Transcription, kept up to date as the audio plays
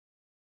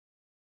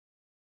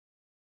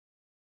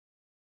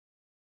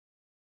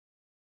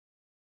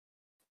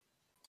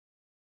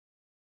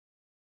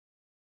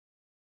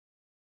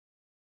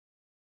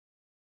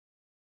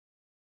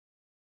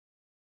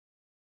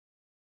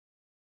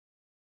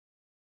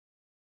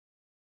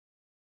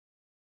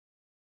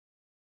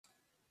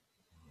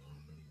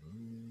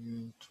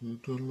to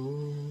the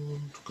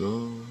Lord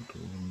God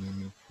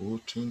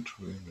omnipotent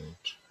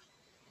reigneth.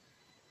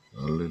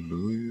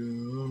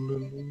 Hallelujah,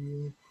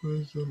 hallelujah,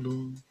 praise the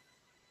Lord.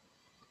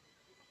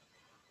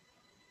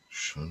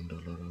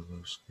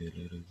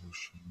 Shandalarabaskelebo,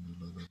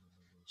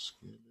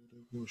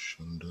 shandalarabaskelebo,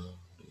 shanda,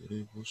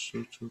 lerebo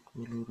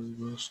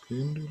sotokolorebo,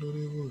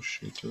 skendelarebo,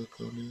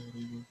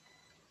 shitakaliarebo,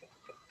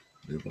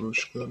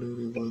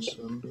 lebroshkalerebo,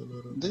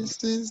 sandalaraba.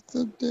 This is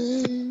the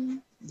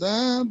day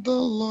that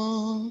the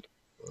Lord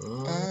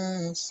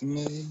has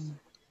made.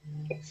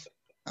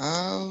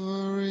 I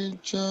will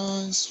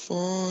rejoice,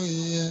 for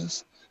He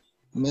has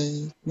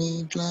made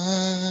me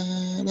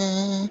glad.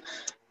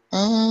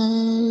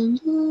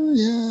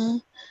 Hallelujah.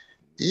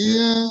 He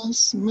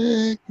has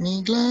made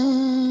me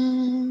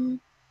glad,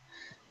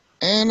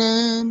 and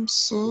I'm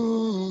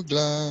so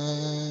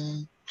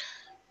glad.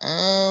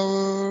 I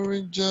will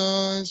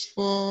rejoice,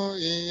 for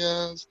He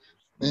has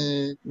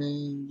made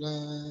me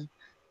glad.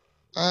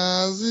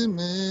 As He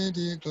made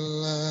you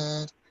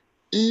glad,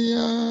 He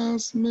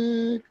has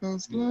made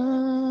us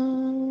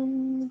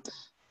glad.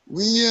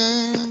 We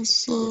are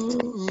so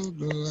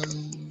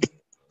glad.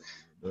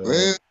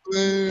 We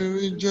will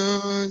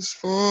rejoice,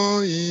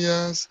 for He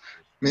has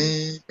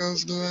made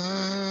us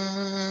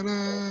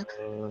glad.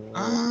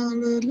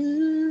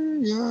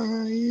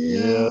 Hallelujah, He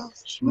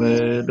has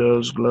Made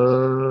us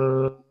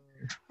glad.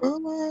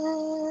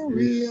 Oh,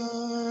 we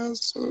are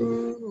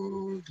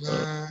so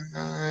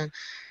glad.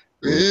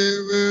 We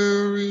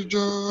will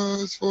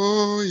rejoice,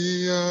 for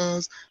He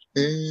has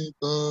made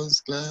us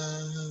glad.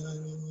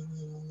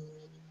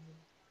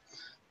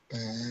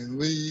 And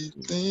we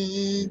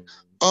think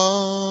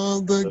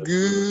of the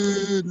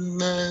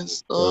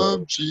goodness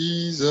of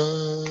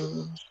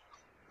Jesus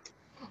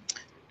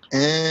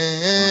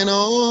and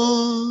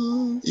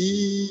all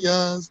He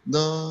has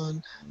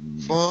done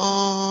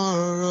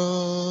for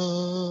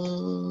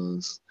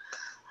us.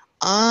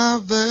 Our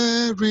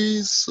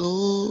very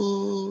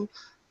soul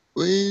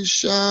we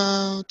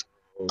shout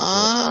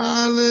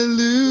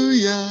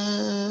hallelujah.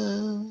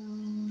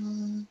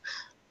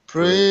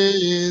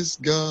 Praise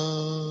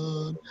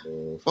God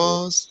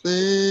for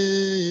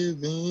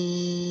saving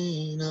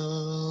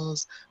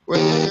us.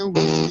 When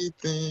we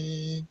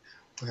think,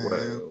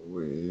 When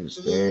we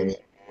think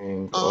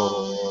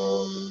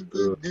of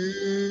the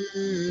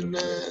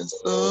goodness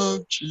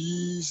of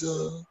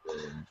Jesus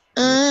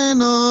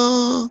and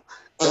all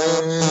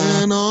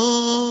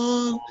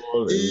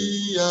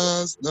He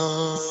has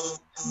done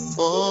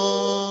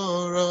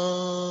for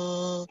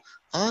us.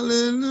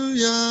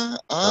 Hallelujah,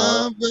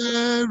 our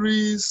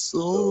very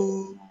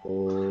soul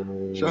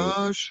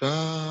shall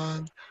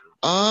shout.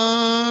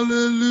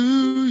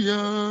 Hallelujah,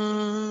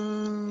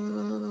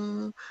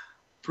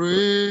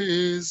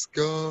 praise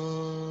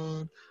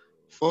God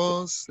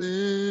for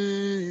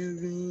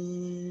saving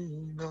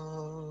us.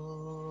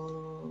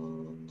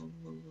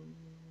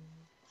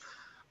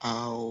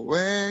 How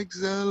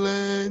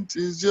excellent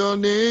is your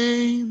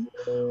name,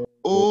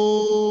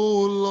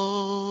 O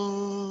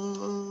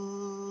Lord.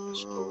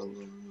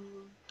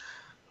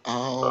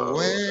 How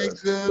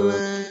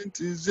excellent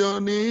is your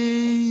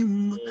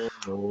name,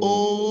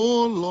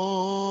 O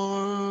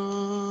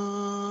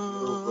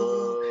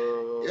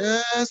Lord.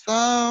 Yes,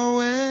 how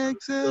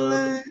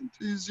excellent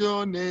is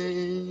your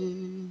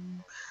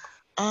name.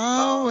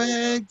 How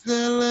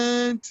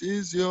excellent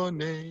is your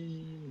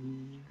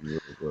name.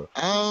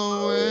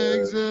 How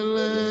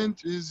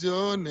excellent is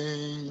your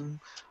name,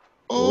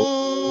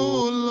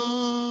 O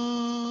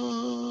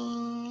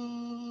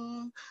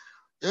Lord.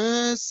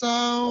 Yes,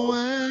 how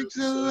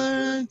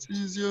excellent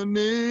is your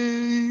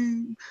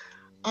name.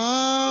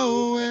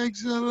 How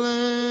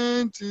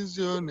excellent is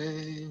your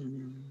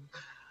name.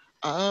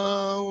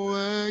 How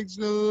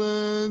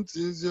excellent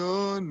is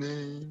your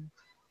name,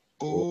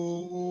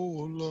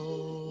 O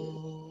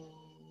Lord.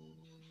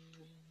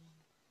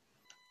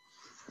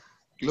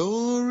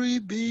 Glory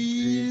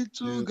be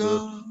to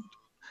God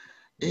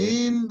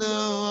in the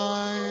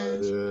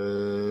highest.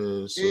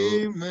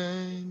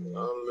 Amen.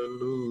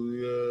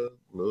 Hallelujah.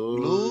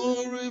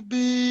 Glory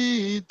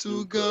be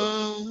to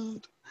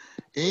God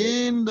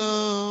in the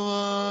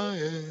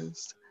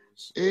highest.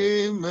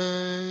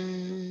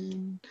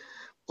 Amen.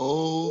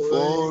 Oh,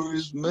 for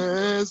His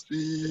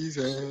mercies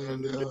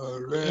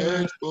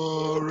endure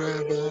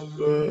forever.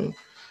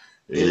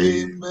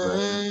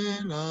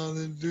 Amen.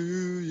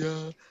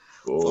 Hallelujah.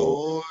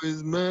 For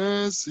His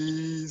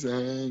mercies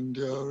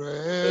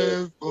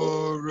endure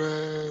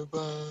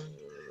forever.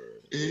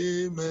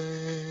 Amen.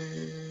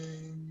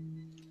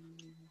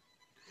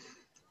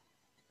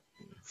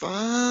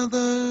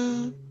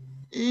 Father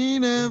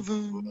in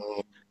heaven,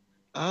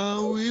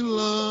 how we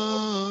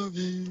love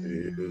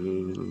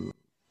you.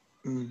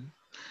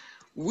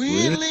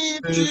 We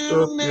lift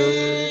your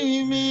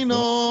name in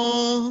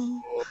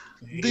all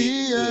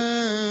the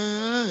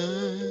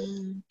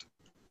earth.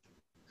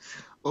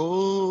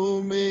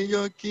 Oh, may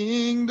your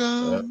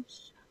kingdom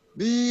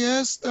be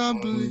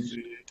established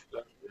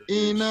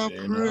in our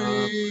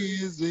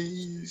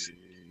praises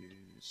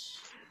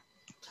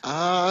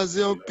as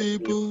your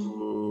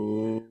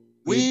people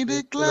We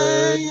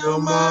declare your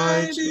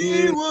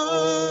mighty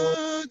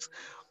works.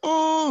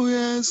 Oh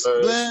yes,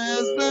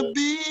 blessed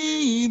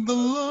be the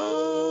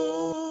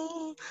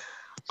Lord,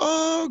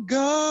 oh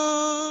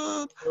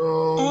God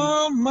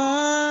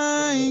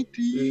Almighty,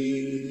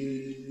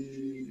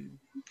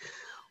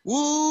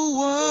 who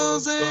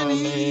was and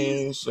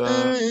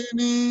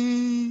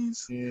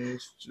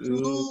is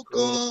to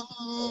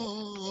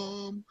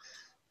come.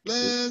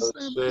 Blessed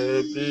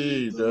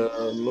be the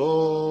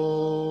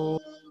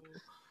Lord,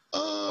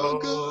 oh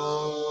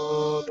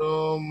God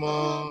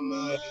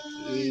Almighty,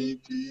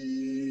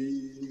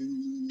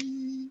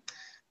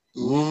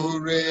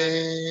 who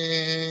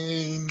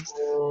reigns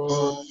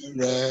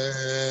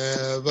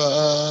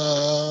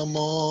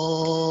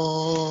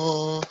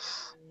forevermore.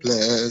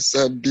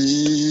 Blessed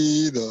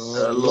be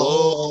the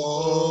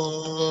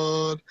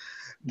Lord,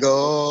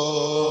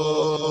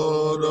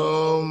 God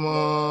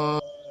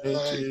Almighty,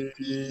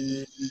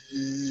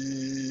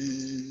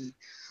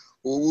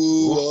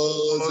 who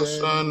was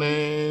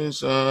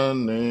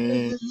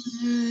and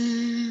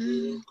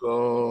is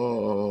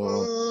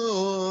come.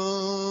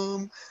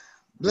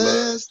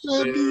 Blessed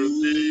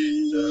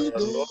be the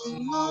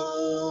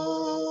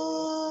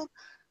Lord,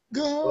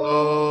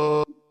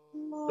 God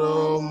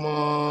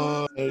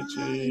Almighty,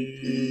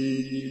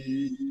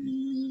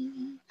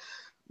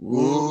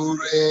 who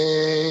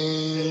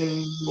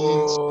reigns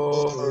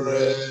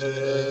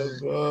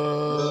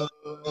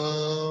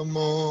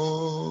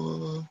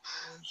forevermore.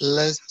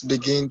 Let's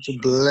begin to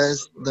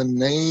bless the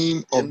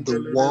name of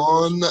the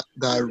one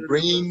that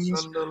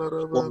reigns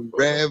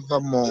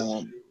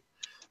forevermore.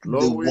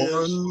 The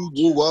one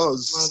who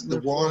was, the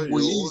one who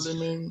is,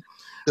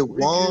 the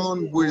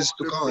one who is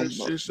to come,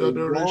 the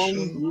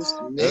one whose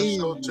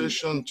name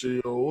exaltation to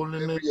your holy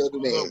name, every other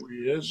name,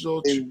 we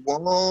exalt the you.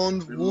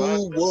 one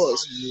who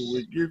was,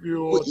 We give you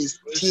who all is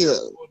the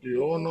still,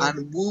 the honor,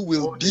 and who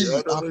will all be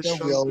the after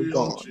we are adoration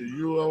gone. to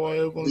you, our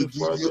heavenly We give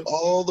Father. you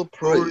all the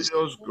praise.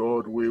 Glorious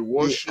God, we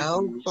The worship Alpha,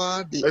 you.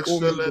 the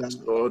Excellent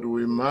Omega, God,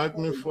 we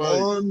magnify you.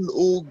 one,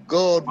 oh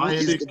God, who is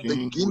Mighty the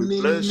King, we beginning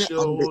bless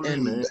your and the holy end.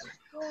 name.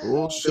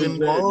 The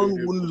one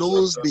who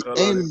knows the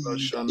end,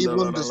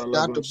 even the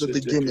start of the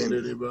beginning.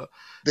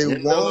 The one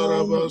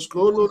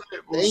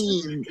whose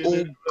name,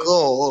 oh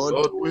God,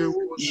 Lord, we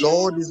worship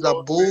Lord, you. is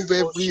above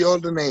every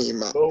other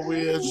name. Lord,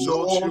 we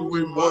exalt you, Lord, we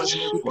we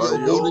worship magnify your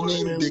your holy holy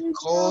name name.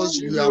 because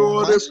We give you are you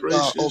all the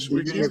master of praises, the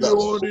we give you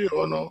all universe. the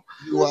honor.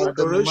 You are the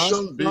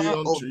Adoration be master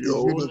of unto the your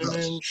holy universe.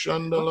 name.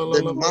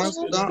 The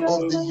master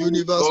of the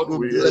universe Lord, will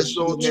we bless your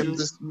exalt name you.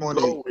 this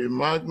morning. Lord, we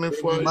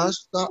magnify The you.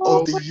 master of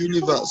Lord, the we give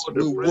you universe all the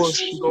will praises,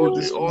 worship all you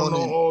the this honor, morning.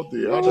 all the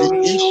The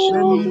adoration.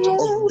 ancient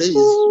of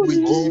days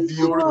will give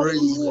you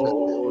praise.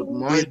 Lord,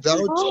 mighty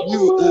Without God,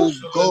 you, O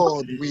excellent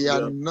God, we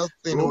are King,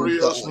 nothing, O glorious,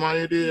 God.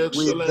 mighty, excellent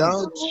Without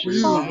God, we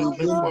you, we won't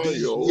magnify be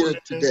your here holy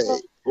name.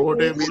 today.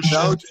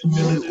 Without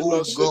you,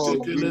 O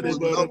God, we will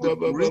not be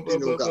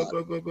breathing, O God.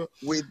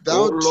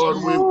 Without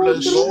Lord, we you,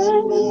 bless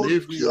you, we Lord,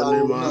 lift we your are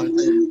name high.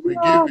 nothing. We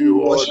give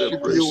you all the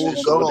Worship you, O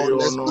praises, all the God.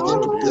 Let's honor, begin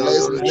all to the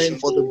bless the name adoration.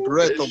 for the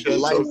breath of Ancient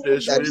life of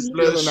days, that we is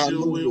still in bless our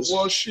you, we noses.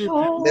 worship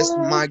you. Let's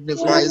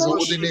magnify His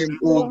holy name,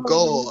 O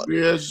God,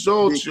 We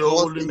exalt your because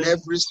holy in name.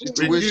 every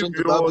We give situation,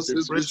 the you all Bible the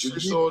says we should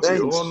praises, give all the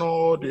thanks honor,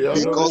 all the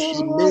because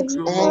He adoration makes to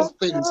you, all Lord.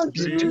 things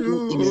To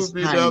beautiful in you His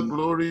be that time.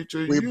 glory, to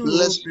We you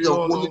bless be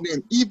your holy honor,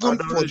 name, even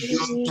for adoration this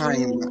to time.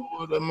 you,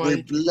 the We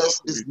mighty God.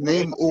 bless His We name,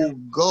 thank O you.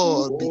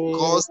 God, Oh,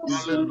 because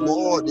His hallelujah,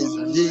 word is yea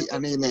hallelujah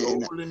and to your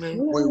amen. holy name.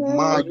 We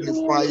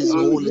magnify Hallelujah, His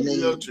holy hallelujah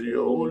name. to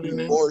your holy We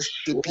name.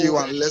 worship Oh, you,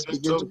 and let's ancient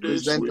begin to of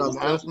days, present we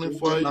ourselves to magnify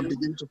Him and you.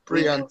 begin to We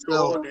pray give and you tell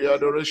all the the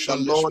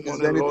adoration this Lord, is there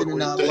morning, Lord. anything in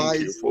We our thank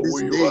you lives for this who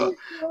you day are.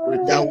 We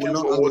that thank will you not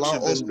for what allow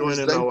you've us been doing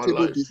in our presentable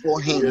life. before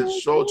We Him,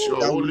 exalt your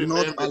that will holy not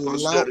name because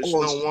allow there is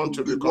no us one to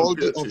to be be worthy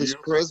compared of to His you.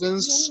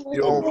 presence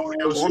Your or glorious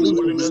in calling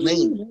of His holiness,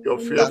 name, your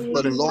that fearful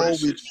the in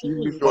Lord will praises. You're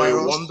purify a us,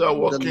 wonder the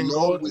working Lord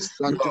God. will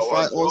You are sanctify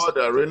our us, God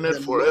that reigneth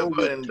the Lord forever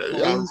will and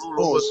cleanse rule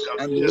over us the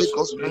and affairs make of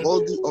us men.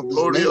 worthy of His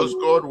Glorious name,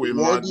 God, we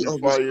worthy of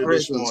His magnify you this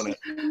presence. morning.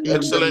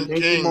 In the Excellent name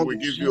King, of we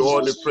give you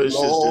all the Jesus,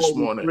 praises this Lord, we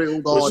morning. pray,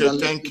 oh We God, say and let's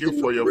thank you begin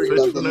to for your pray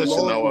that the faithfulness in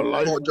Lord our will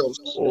life. purge us,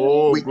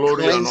 Oh, we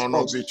glory and cleanse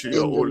honor be us to your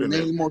in the holy name.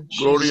 name of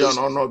Glory and Jesus.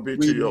 honor be to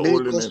We your make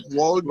holy us name.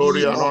 worthy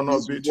Glory and of honor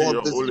His be to word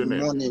your this holy name.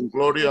 morning.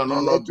 Glory and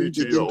honor Let be Him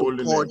to your begin to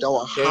holy name. purge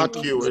our heart Thank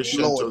with you, His Ancient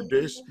blood, of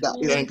Days. that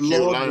His Thank you,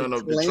 blood will Lion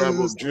of the tribe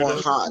cleanse of our Judah,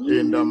 heart.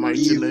 in the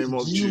mighty If name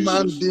of human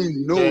Jesus.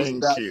 being knows Thank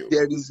that you.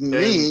 there is need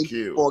Thank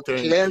you. for Thank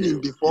clearing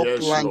you. before Yes,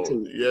 Lord.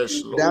 planting, Yes,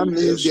 that Lord. means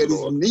Yes, there is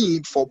Lord.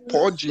 need for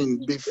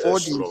purging before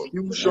Yes, the Lord.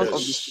 infusion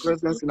of His Yes.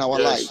 presence in our Yes,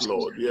 lives.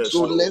 Lord. Yes,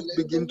 So Lord. let's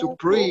begin to Oh,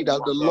 pray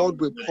that the Father,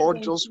 Lord will we thank purge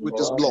you. us with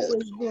His Lord, we blood,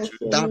 exalt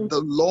you this that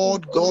the Lord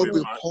Lord, we God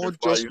will purge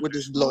magnify us you with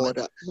His this morning.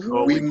 blood,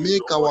 Lord, we we give you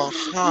make all our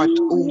the heart, praise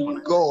this oh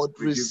morning. God,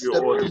 We give you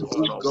all the receptive, oh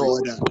honor. We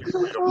God, thank you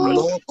for your Lord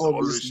presence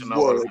of His always in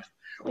our word. life.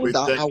 We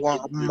that thank our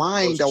you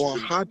mind, because our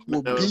you heart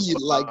will never be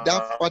like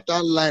that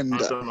fertile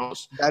land abandon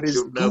us. that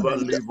is You've never good,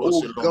 leave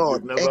us oh alone.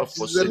 God, You've never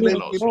forsaken Yes,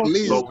 excellently us. Lord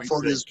placed Lord, we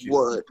for Jesus. his thank you.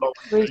 word, Lord,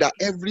 we Praise that thank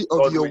you. every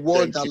of Lord, your we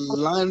word thank that you.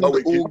 land, Lord,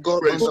 we give oh you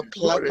God, on praise the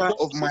this morning. platter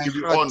of We my give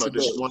you heart honor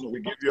this today, morning. We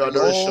give you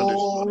adoration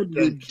this morning. Lord,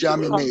 we Thank you,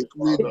 Heavenly germinate,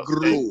 we Father.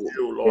 Thank grow, you,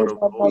 you, Lord of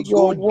Baba. we hosts.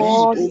 Your go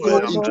deep, word, oh Who I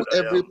God, oh am Lord. into that I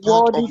every am.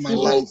 part Word of is my to Oh,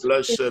 life,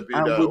 blessed be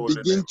and thy we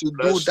holy begin name. to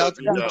do Blessed that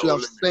be which thy you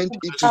have holy name. sent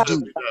it to Blessed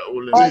do be thy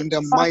holy by name. in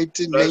the part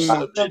mighty name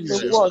Blessed of be of the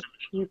thy Jesus. word. holy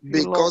name. Keep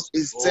you, Lord. Because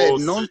it said, Oh,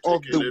 none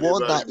of the setekele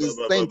word bari that ba is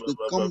ba ba sent ba will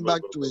ba ba come ba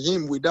back ba to ba.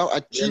 him without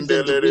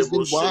achieving the Yendelere reason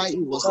bo why soto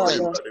it was koro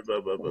sent. Father, bari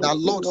ba ba ba The thank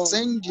ba. you, Lord, Lord.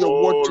 send your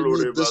word Oh, to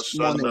me lore ba this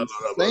sanda morning.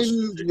 la ba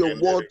Send your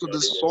word setekendere to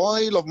the bari ba ba.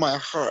 soil of my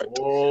heart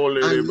Oh,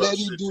 lere and ba let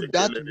it do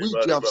that setekele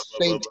which you bari have ba ba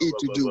ba sent ba it ba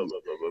to ba ba do. ba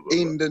ba ba ba.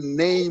 In the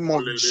name Oh,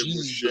 of lere bo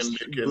Jesus,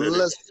 shende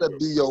kendere bari blessed ba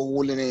be ba. your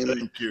holy name.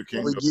 Thank you,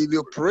 King We of give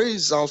you Glory.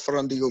 praise, Alpha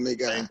and the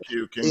Omega. Thank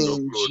you, King of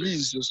In Glory.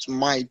 Jesus'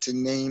 mighty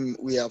name,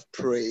 we have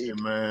prayed.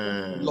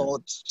 Amen.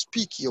 Lord,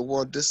 speak your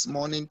word this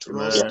morning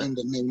to us Yes, Amen. in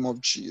the name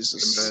of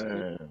Jesus.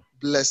 Amen.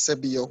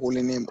 Blessed be your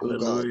holy name, O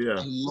God. Hallelujah.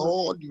 And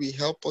Lord, we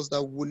help us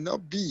that will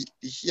not be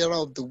the hearer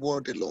of the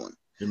word alone,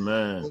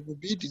 Amen. but will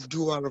be the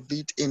doer of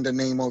it in the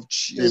name of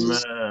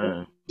Jesus.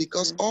 Amen.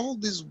 Because all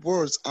these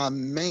words are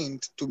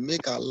meant to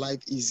make our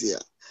life easier,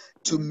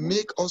 to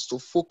make us to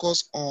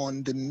focus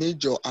on the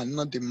major and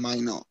not the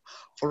minor,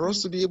 for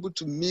us to be able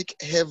to make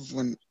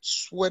heaven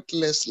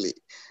sweatlessly,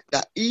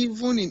 that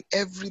even in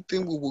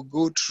everything we will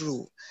go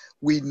through,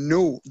 we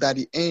know that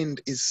the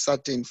end is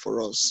certain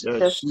for us.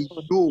 Yes. We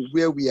know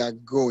where we are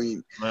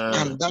going. Amen.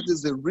 And that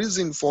is the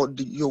reason for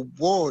your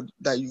word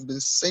that you've been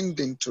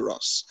sending to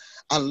us.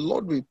 And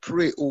Lord, we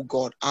pray, oh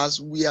God,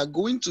 as we are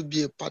going to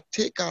be a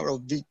partaker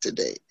of it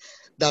today,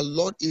 that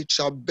Lord, it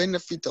shall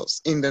benefit us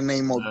in the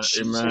name of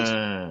Jesus.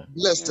 Amen.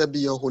 Blessed be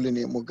your holy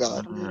name, O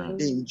God. Amen.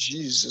 In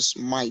Jesus'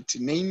 mighty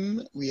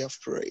name, we have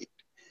prayed.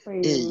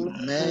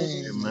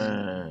 Amen.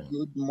 Amen.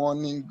 Good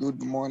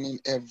morning,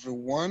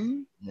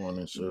 everyone.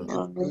 Morning, sir. It's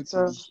Amen, good to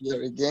sir. be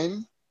here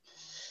again.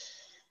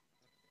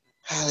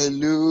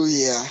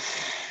 Hallelujah.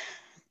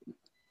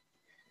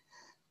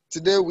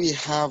 Today we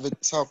have a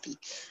topic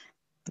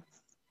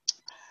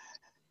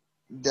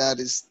that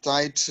is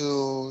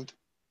titled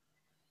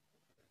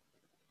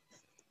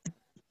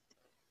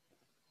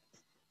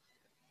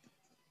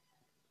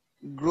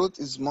Growth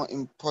is more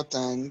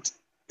important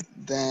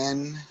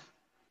than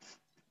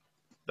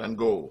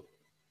Go.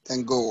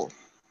 goal.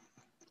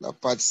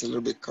 That part's a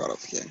little bit cut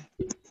off here.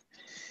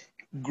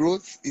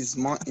 Growth is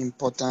more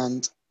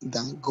important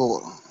than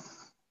goal.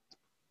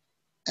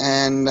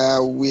 And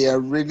we are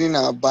reading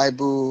our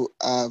Bible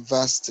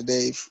verse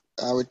today.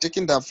 We're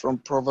taking that from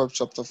Proverbs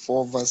chapter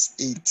 4, verse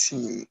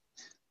 18.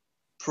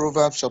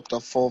 Proverbs chapter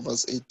 4,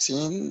 verse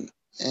 18.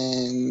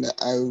 And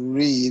I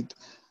read,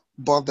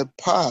 but the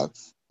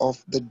path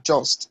of the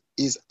just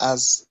is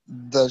as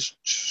the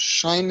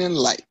shining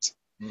light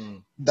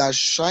that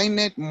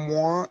shineth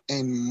more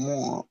and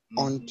more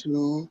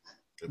unto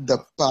the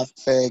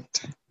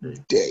perfect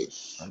day.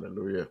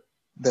 Hallelujah.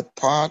 The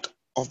path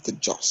of the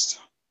just.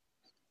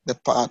 The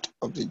path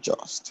of the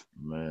just.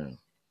 Amen.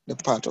 The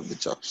path of the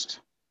just.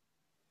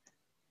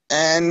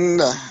 And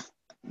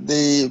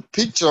the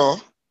picture,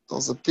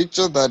 there's a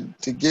picture that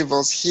they gave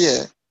us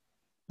here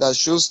that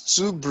shows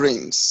two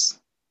brains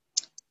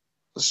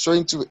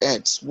showing two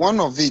heads. One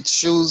of it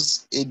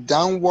shows a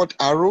downward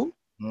arrow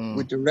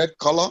with the red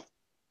color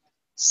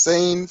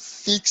saying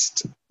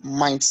fixed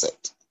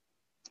mindset.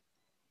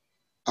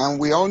 And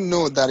we all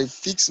know that a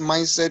fixed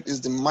mindset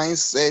is the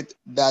mindset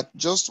that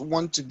just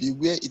want to be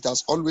where it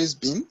has always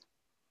been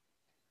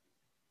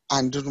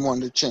and don't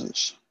want to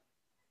change.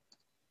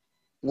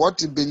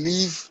 What you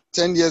believe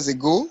 10 years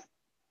ago,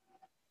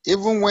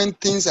 even when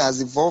things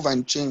has evolved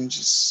and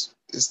changes,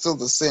 it's still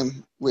the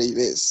same way it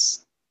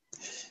is.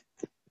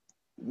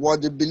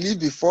 What they believe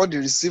before they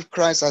receive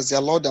Christ as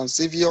their Lord and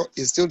Savior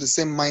is still the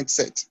same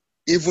mindset,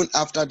 even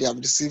after they have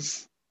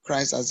received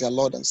Christ as their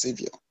Lord and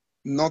Savior.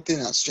 Nothing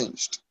has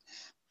changed.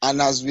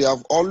 And as we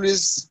have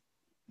always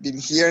been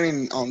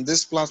hearing on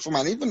this platform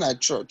and even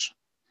at church,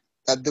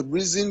 that the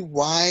reason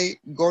why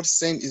God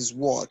sent his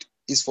word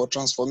is for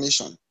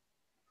transformation.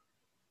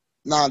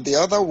 Now, the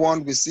other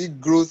one, we see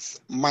growth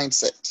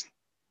mindset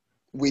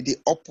with the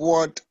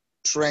upward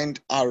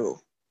trend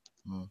arrow.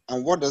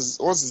 And what is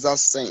that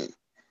saying?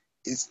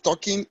 It's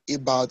talking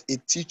about a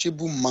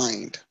teachable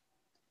mind,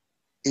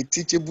 a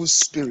teachable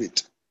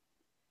spirit,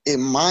 a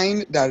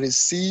mind that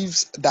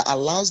receives, that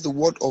allows the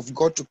word of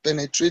God to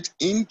penetrate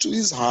into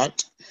his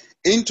heart,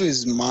 into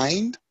his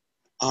mind,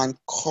 and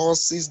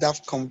causes that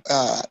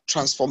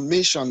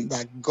transformation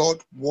that God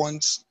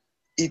wants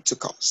it to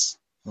cause.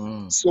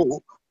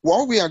 So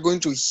what we are going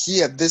to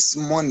hear this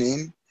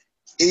morning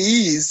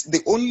is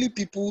the only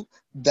people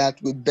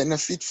that will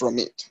benefit from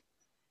it.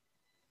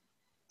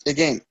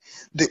 Again,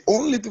 the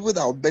only people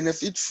that will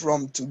benefit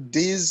from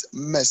today's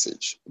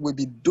message will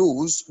be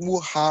those who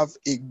have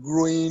a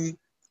growing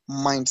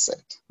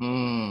mindset.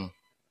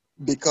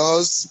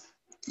 Because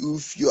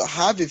if you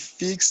have a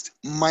fixed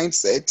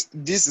mindset,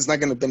 this is not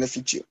going to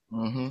benefit you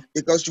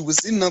because you will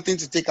see nothing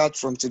to take out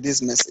from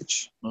today's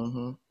message.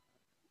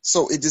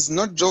 So it is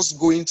not just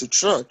going to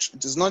church,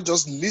 it is not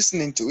just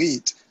listening to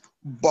it,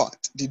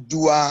 but the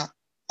doer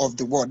of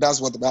the word.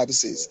 That's what the Bible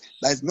says.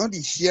 That is not the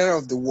hearer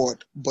of the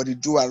word, but the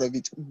doer of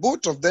it.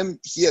 Both of them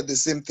hear the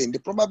same thing. They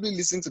probably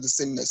listen to the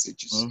same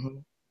messages,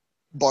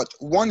 but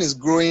one is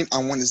growing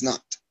and one is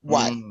not.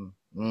 Why?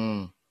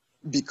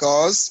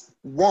 Because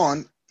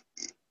one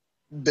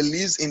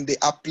believes in the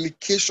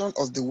application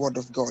of the word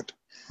of God,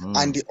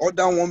 and the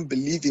other one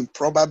believes in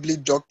probably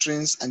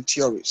doctrines and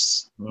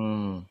theories,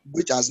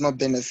 which has not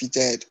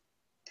benefited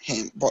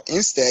him, but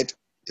instead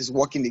is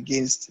working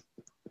against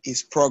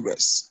his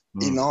progress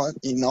in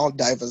all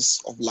divers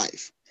of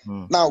life.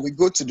 Now we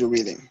go to the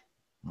reading.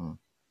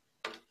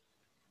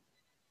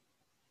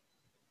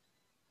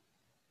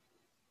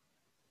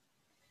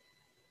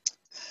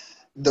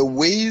 The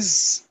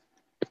ways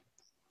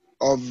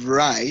of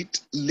right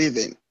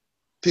living,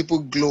 people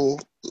glow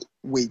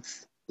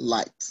with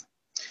light.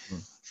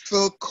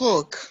 Phil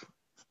Cook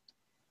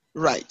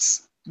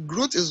writes,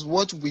 growth is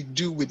what we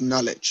do with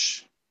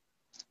knowledge.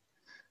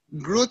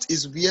 Growth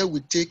is where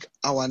we take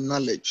our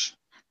knowledge,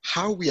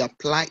 how we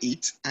apply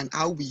it, and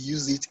how we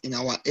use it in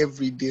our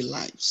everyday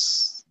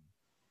lives.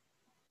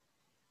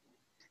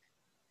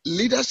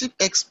 Leadership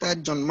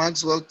expert John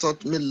Maxwell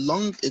taught me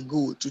long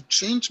ago to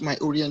change my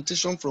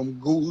orientation from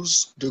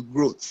goals to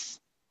growth.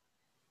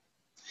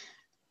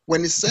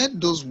 When he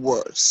said those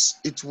words,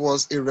 it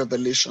was a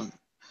revelation.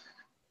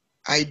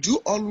 I do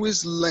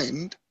always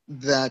learn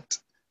that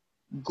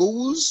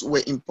goals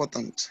were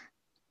important,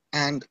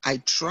 and I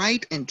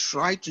tried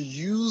to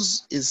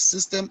use a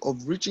system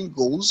of reaching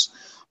goals,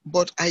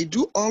 but I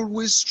do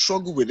always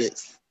struggle with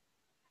it.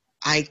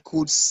 I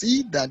could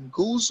see that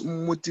goals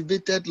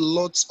motivated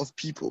lots of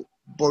people,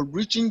 but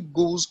reaching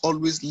goals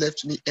always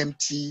left me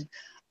empty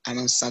and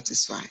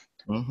unsatisfied.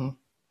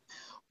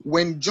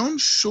 When John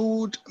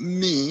showed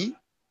me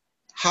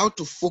how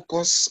to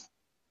focus,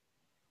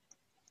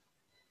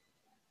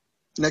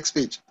 next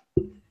page.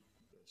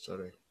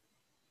 Sorry.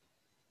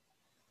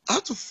 How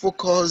to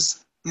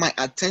focus my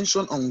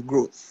attention on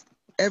growth,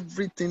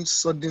 everything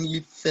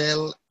suddenly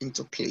fell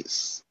into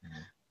place.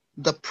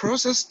 The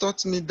process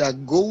taught me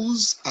that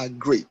goals are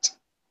great,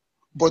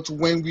 but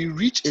when we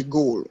reach a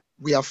goal,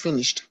 we are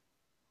finished.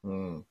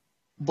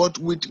 But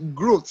with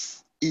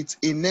growth, it's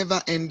a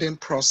never-ending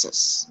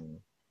process.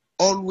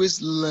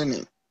 Always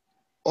learning,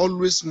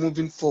 always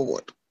moving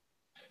forward,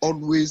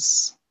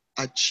 always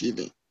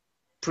achieving.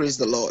 Praise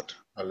the Lord.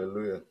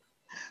 Hallelujah.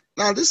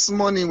 Now, this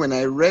morning when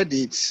I read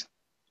it,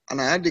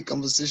 and I had a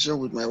conversation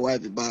with my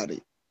wife about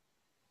it,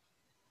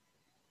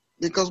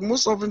 because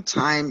most of the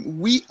time,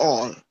 we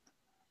all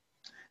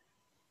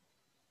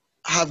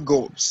have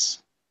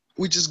goals,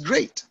 which is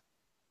great.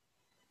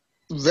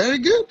 Very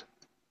good.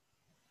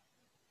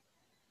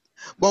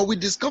 But we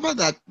discover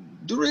that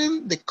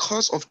during the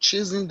course of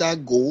chasing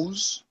that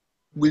goals,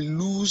 we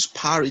lose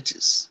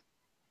priorities.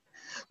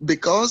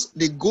 Because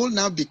the goal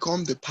now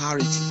becomes the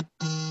priority.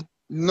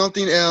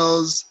 Nothing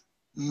else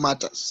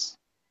matters.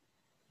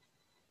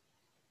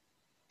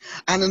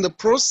 And in the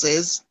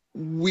process,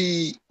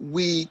 we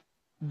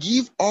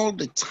give all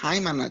the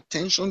time and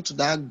attention to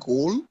that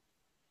goal,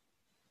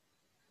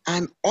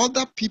 and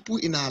other people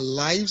in our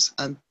lives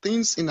and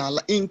things in our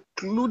life,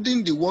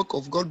 including the work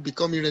of God,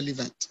 become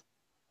irrelevant.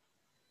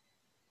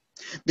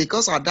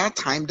 Because at that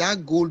time,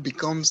 that goal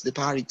becomes the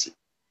priority.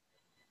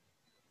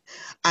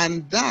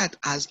 And that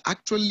has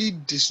actually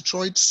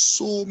destroyed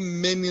so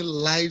many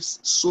lives,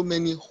 so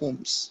many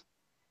homes,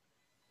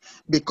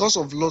 because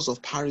of loss of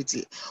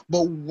priority.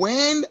 But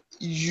when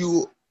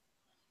you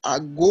are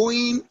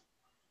going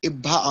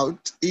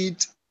about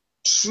it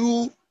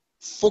through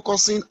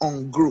focusing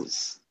on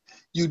growth,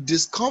 you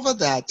discover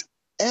that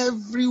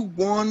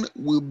everyone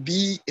will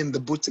be in the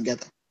boat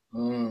together.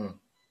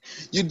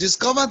 You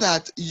discover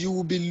that you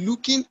will be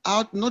looking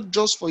out not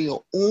just for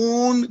your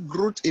own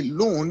growth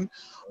alone,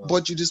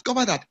 but you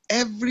discover that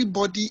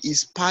everybody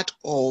is part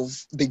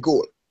of the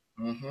goal.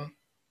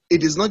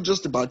 It is not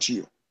just about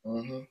you.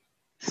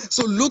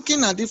 So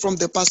looking at it from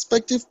the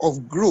perspective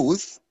of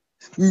growth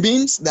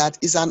means that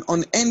it's an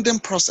unending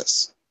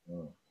process.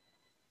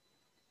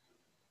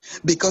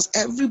 Because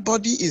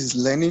everybody is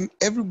learning,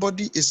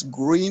 everybody is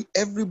growing,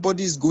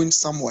 everybody is going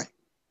somewhere.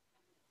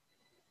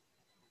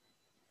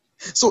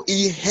 So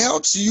it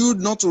helps you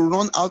not to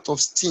run out of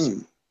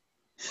steam.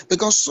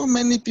 Because so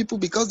many people,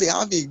 because they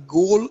have a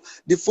goal,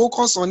 they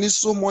focus on it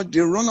so much, they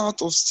run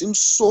out of steam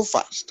so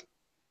fast.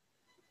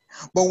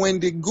 But when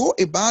they go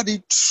about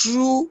it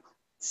through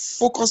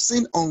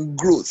focusing on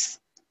growth,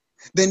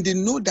 then they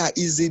know that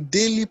it's a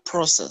daily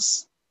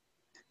process.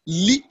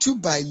 Little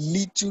by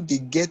little, they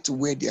get to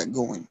where they are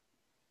going.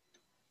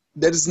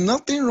 There is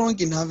nothing wrong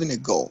in having a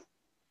goal.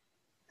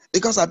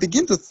 Because I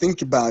begin to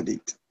think about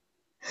it.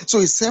 So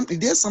it's simply,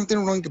 there's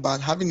something wrong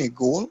about having a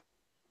goal.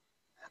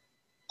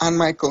 And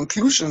my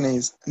conclusion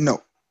is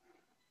no.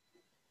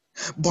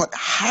 But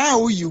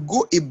how you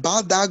go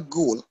about that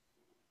goal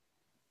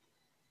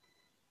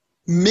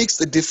makes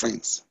the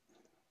difference.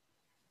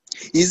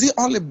 Is it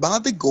all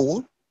about the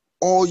goal,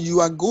 or you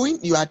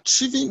want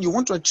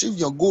to achieve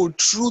your goal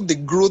through the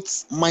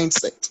growth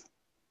mindset?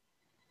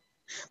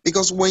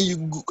 Because when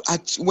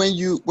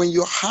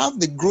you have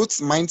the growth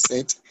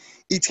mindset,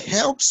 it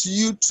helps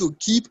you to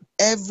keep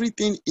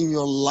everything in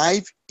your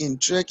life in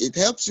check. It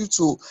helps you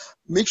to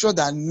make sure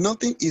that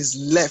nothing is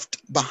left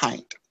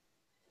behind.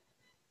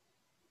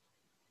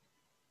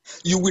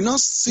 You will not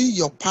see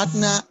your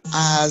partner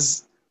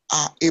as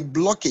a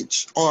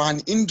blockage or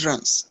an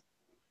hindrance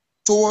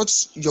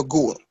towards your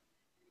goal.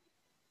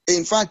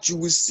 In fact, you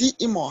will see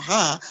him or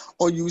her,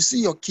 or you will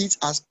see your kids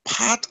as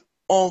part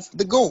of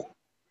the goal.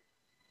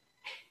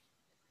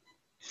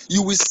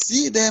 You will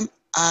see them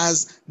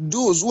as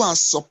those who are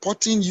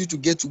supporting you to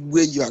get to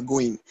where you are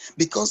going,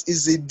 because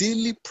it's a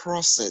daily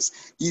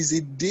process, it's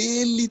a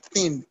daily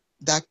thing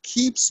that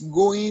keeps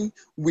going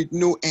with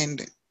no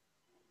ending.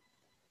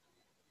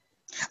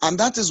 And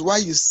that is why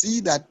you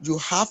see that you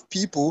have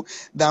people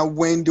that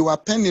when they were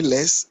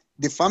penniless,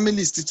 the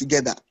family is still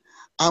together.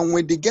 And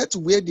when they get to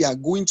where they are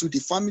going to, the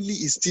family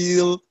is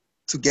still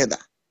together.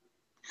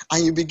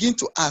 And you begin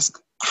to ask,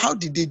 how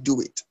did they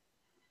do it?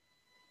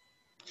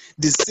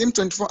 The same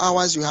 24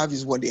 hours you have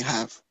is what they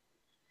have.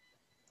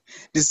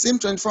 The same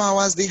 24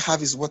 hours they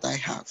have is what I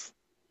have.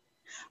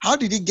 How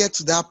did he get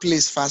to that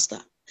place faster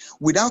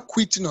without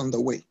quitting on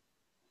the way?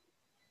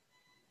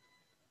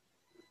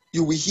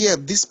 You will hear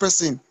this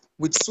person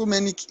with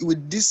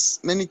this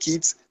many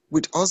kids,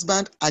 with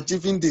husband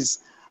achieving this.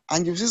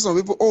 And you see some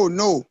people, oh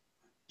no,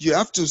 you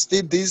have to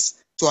stay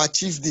this to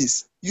achieve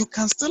this. You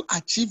can still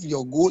achieve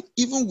your goal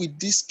even with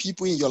these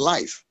people in your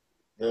life.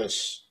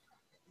 Yes.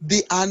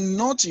 They are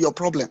not your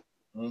problem.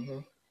 Mm-hmm.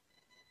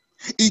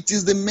 It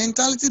is the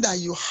mentality that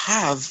you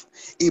have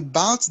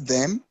about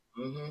them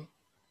Mm-hmm.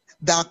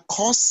 that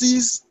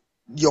causes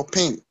your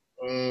pain.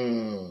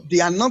 Mm. They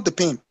are not the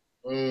pain.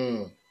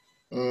 Mm.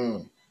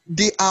 Mm.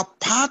 They are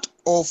part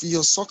of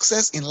your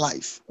success in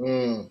life.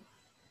 Mm.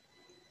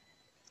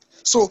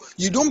 So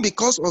you don't,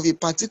 because of a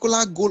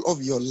particular goal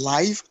of your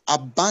life,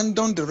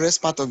 abandon the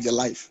rest part of your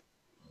life.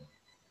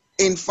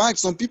 In fact,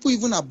 some people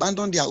even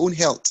abandon their own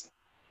health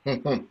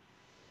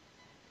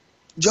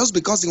just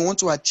because they want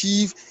to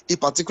achieve a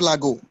particular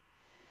goal.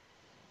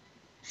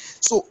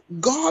 So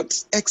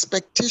God's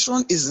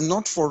expectation is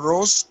not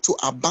for us to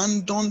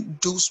abandon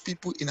those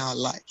people in our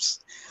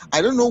lives.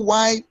 I don't know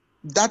why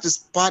that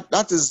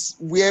is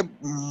where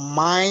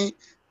my,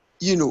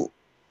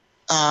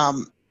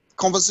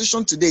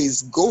 conversation today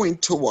is going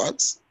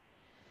towards.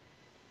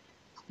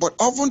 But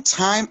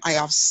oftentimes I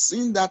have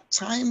seen that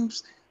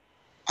times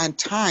and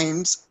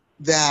times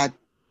that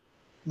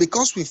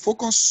because we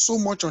focus so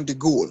much on the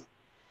goal,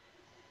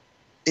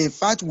 in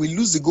fact, we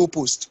lose the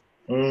goalpost.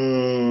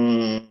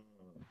 Mm.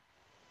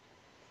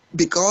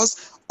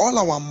 Because all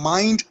our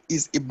mind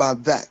is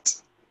about that.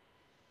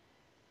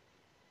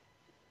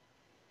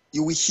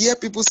 You will hear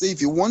people say,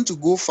 if you want to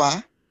go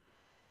far,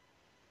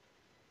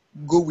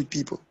 go with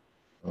people.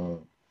 Mm.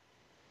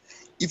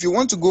 If you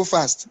want to go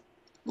fast,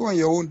 go on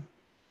your own.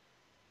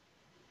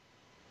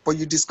 But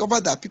you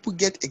discover that people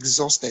get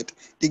exhausted,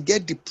 they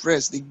get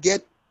depressed, they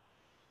get,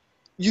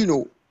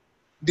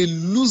 they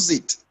lose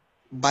it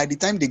by the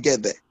time they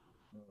get there.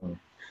 Mm.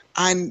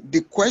 And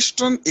the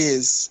question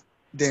is,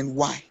 then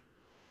why?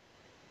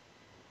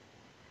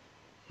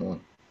 Mm.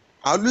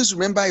 I always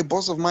remember a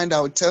boss of mine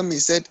that would tell me, he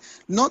said,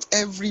 not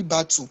every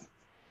battle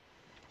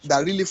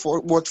that really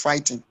worth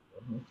fighting.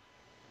 Mm-hmm.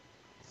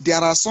 There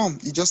are some,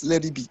 you just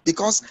let it be.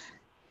 Because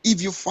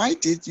if you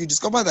fight it, you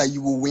discover that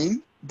you will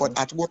win, but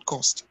at what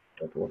cost?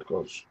 At what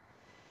cost?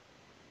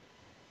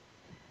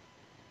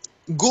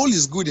 Goal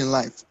is good in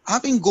life.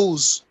 Having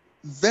goals,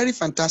 very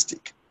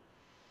fantastic.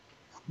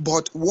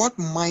 But what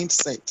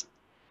mindset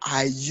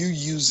are you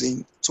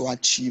using to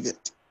achieve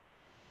it?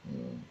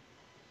 Mm.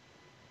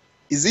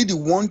 Is it the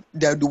one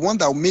that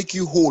will make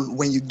you whole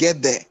when you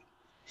get there?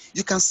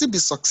 You can still be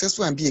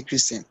successful and be a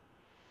Christian.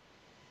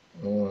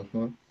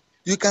 Mm-hmm.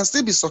 You can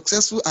still be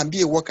successful and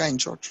be a worker in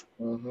church.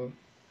 Mm-hmm.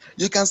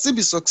 You can still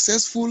be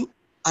successful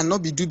and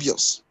not be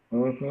dubious.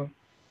 Mm-hmm.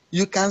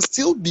 You can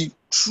still be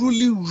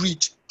truly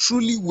rich,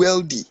 truly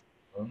wealthy,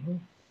 Mm-hmm.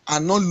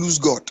 and not lose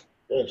God.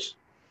 Yes.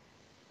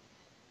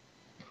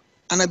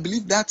 And I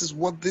believe that is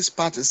what this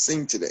part is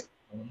saying today.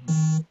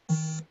 Mm-hmm.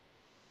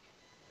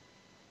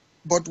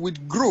 But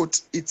with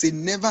growth, it's a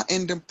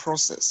never-ending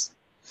process.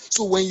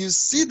 So when you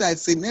see that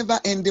it's a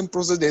never-ending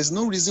process, there's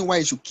no reason why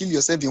you should kill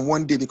yourself in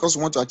one day because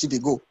you want to achieve a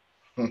goal.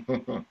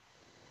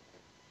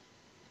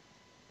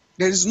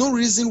 There is no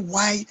reason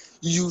why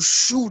you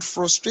should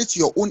frustrate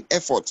your own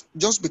effort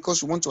just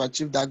because you want to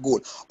achieve that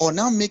goal, or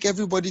now make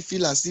everybody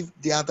feel as if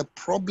they are the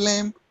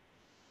problem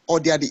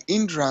or they are the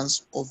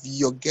hindrance of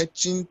your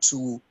getting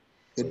to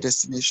your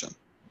destination.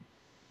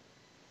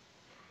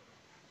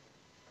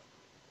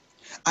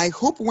 I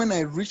hope when I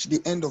reach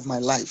the end of my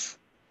life,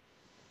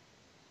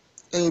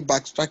 Let me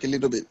backtrack a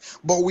little bit.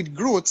 But with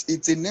growth,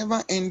 it's a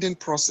never-ending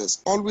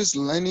process, always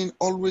learning,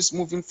 always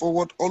moving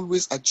forward,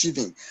 always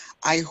achieving.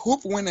 I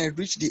hope when I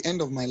reach the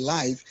end of my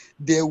life,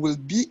 there will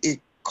be a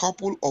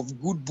couple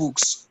of good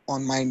books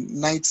on my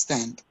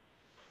nightstand.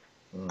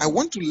 I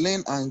want to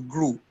learn and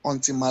grow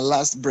until my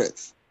last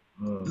breath.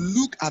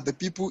 Look at the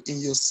people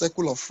in your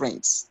circle of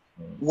friends.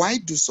 Why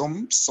do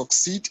some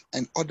succeed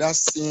and others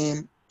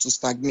seem to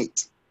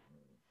stagnate?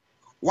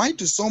 Why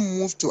do some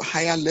move to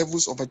higher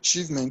levels of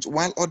achievement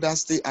while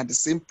others stay at the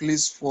same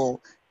place for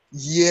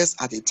years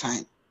at a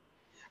time?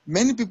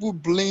 Many people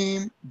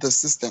blame the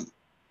system,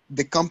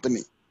 the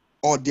company,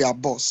 or their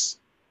boss.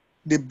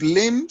 They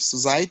blame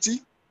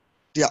society,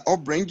 their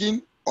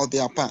upbringing, or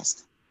their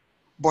past.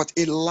 But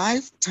a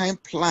lifetime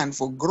plan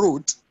for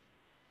growth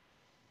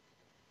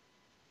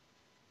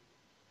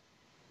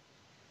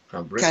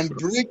can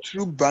break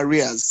through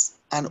barriers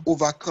and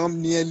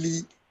overcome nearly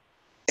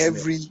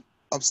every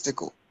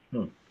obstacle.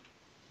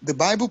 The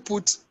Bible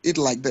puts it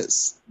like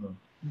this: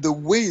 the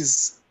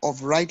ways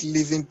of right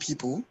living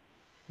people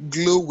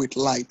glow with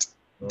light.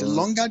 The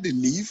longer they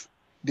live,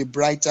 the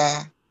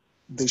brighter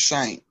they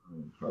shine,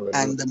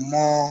 and the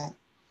more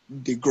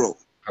they grow.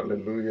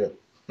 Hallelujah.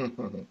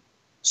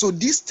 So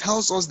this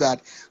tells us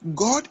that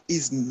God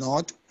is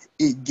not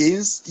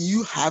against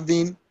you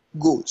having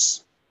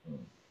goals.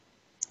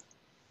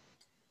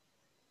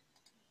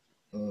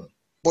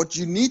 But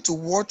you need to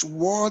watch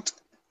what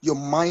your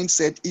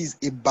mindset is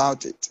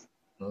about it.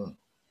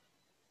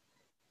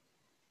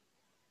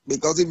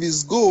 Because if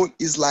his goal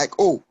is like,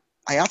 oh,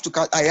 I have to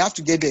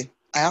get there,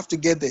 I have to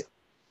get there.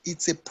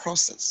 It's a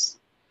process.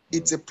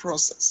 It's a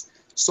process.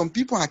 Some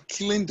people are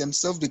killing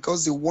themselves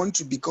because they want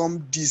to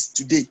become this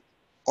today,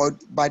 or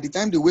by the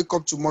time they wake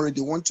up tomorrow,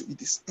 they want to be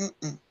this.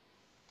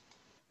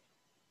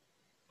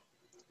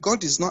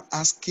 God is not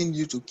asking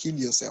you to kill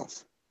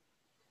yourself.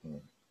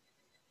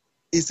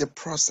 It's a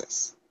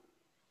process.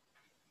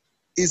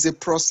 It's a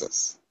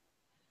process.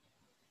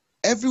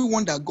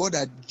 Everyone that God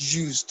had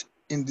used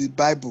in the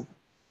Bible,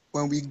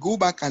 when we go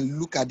back and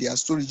look at their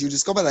stories, you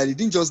discover that they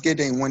didn't just get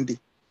there in one day.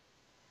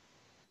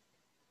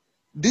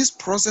 This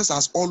process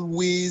has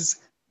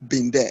always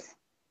been there.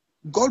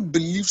 God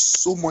believes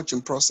so much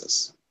in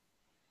process.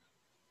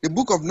 The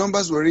book of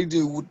Numbers we're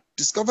reading would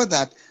discover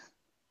that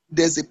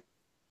there's a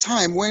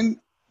time when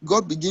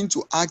God began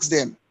to ask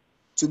them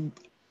to,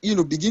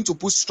 begin to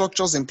put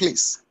structures in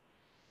place,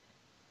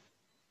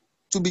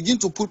 to begin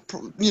to put,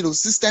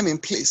 system in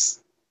place.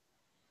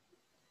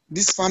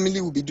 This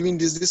family will be doing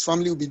this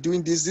family will be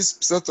doing this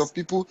set of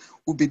people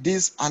will be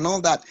this and all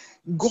that.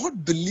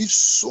 God believes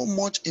so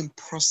much in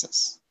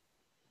process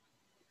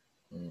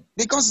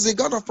because he's a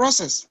God of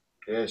process.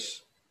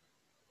 Yes.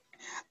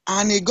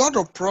 And a God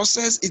of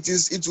process,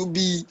 it will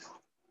be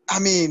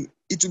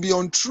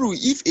untrue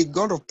if a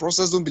God of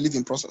process don't believe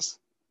in process.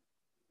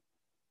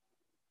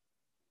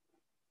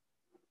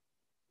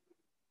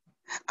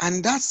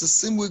 And that's the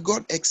same way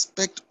God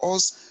expects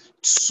us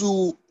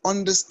to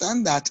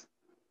understand that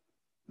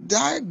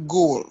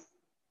goal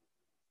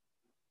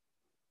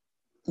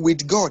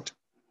with God,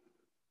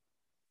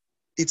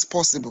 it's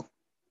possible.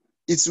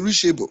 It's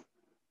reachable.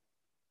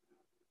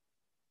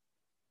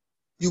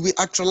 You will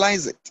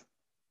actualize it.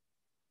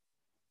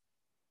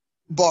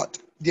 But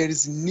there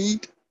is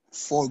need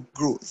for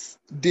growth,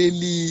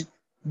 daily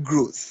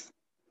growth.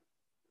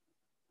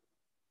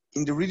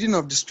 In the reading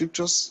of the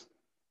scriptures,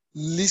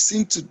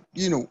 listen to,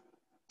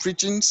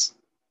 preachings,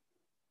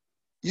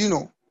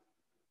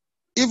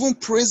 even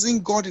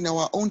praising God in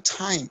our own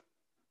time,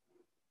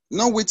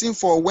 not waiting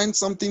for when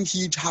something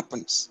huge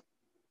happens.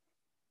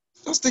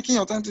 Just taking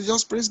your time to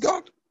just praise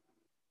God.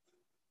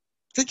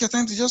 Take your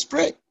time to just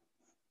pray.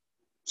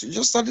 So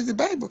just study the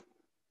Bible.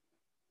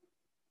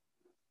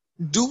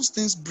 Those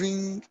things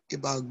bring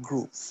about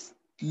growth,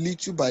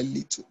 little by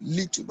little,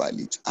 little by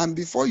little. And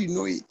before you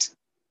know it,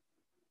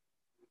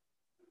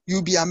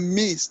 you'll be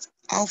amazed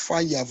how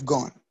far you have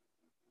gone.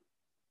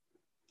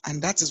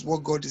 And that is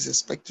what God is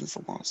expecting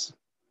from us.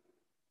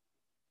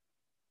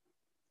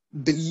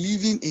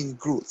 Believing in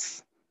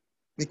growth,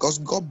 because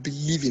God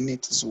believes in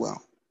it as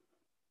well.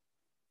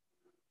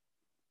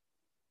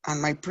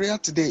 And my prayer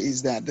today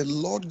is that the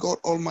Lord God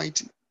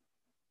Almighty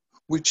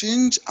will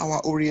change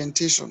our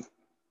orientation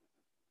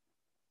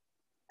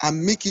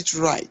and make it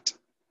right,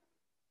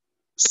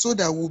 so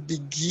that we'll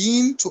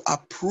begin to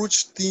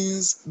approach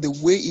things the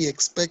way he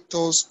expects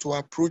us to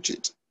approach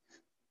it,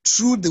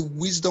 through the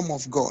wisdom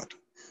of God.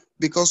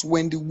 Because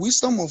when the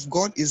wisdom of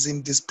God is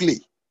in display,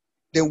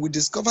 then we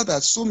discover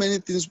that so many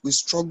things we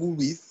struggle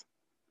with,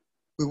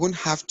 we won't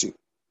have to.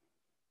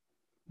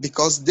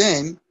 Because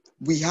then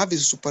we have a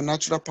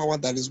supernatural power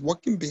that is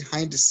working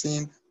behind the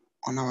scene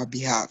on our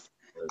behalf.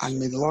 Yes. And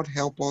may the Lord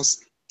help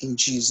us in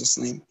Jesus'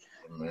 name.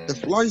 Amen. The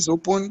floor is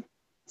open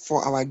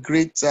for our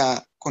great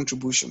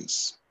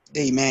contributions.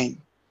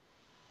 Amen.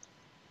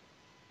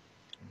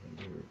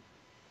 Hallelujah.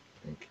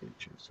 Thank you,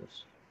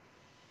 Jesus.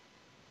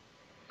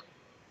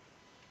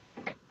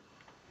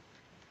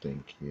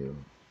 Thank you.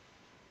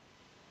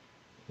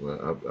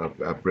 Well,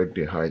 I break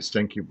the heights.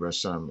 Thank you,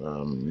 Brasam.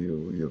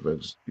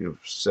 You've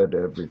said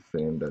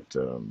everything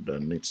that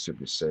needs to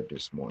be said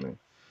this morning.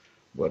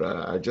 But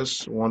I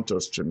just want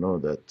us to know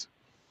that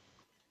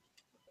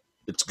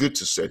it's good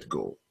to set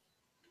goal.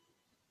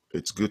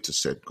 It's good to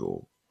set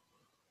goal.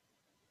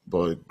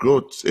 But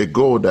a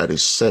goal that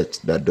is set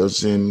that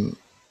doesn't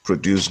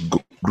produce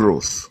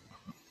growth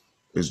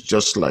is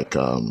just like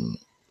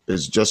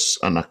it's just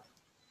an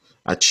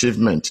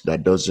achievement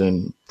that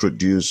doesn't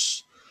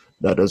produce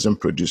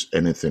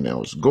anything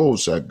else.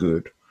 Goals are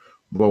good,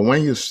 but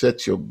when you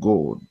set your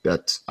goal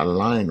that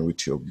align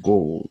with your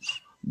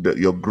goals,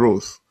 your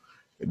growth,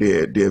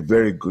 they're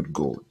very good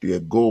goal. They're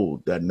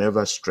goal that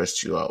never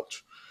stress you out.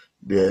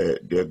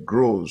 They're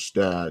goals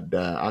that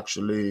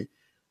actually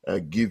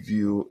give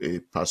you a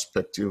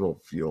perspective of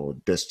your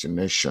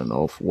destination,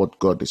 of what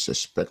God is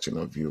expecting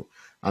of you.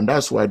 And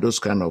that's why those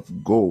kind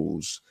of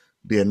goals,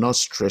 they're not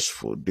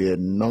stressful. They're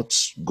not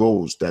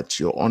goals that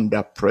you're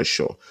under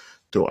pressure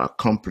to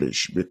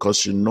accomplish,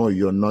 because you know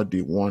you're not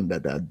the one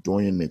that are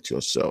doing it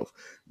yourself,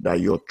 that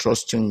you're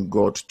trusting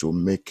God to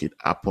make it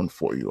happen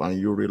for you, and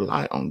you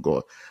rely on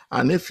God.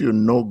 And if you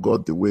know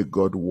God the way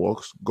God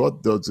works,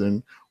 God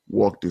doesn't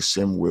walk the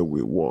same way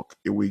we walk.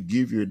 It will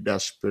give you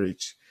that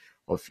spirit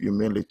of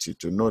humility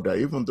to know that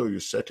even though you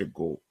set a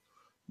goal,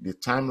 the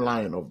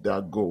timeline of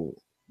that goal,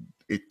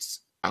 it's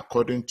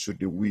according to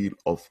the will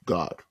of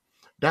God.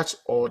 That's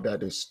all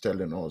that is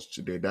telling us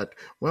today, that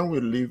when we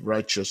live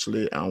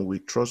righteously and we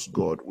trust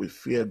God, we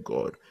fear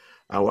God,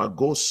 our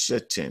goal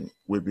setting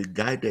will be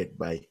guided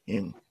by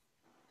Him.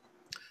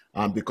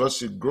 And because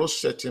the growth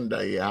setting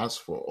that He has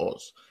for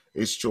us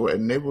is to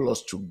enable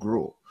us to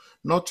grow,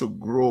 not to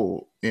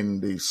grow in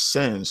the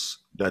sense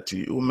that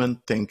the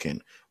human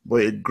thinking,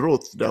 but a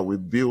growth that will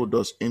build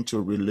us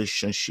into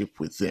relationship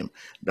with Him,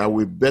 that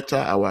will better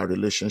our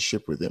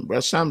relationship with Him.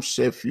 But Sam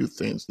said a few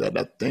things that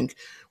I think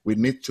we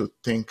need to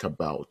think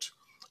about.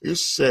 He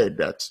said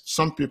that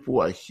some people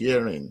are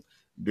hearing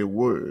the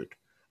word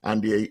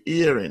and they're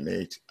hearing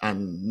it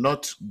and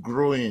not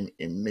growing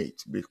in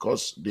it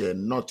because they're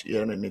not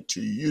hearing it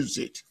to use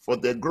it for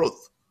their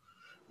growth.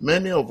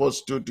 Many of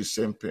us do the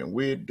same thing.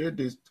 We did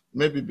it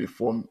maybe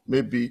before,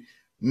 maybe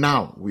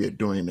now we are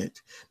doing it.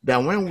 That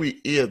when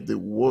we hear the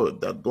word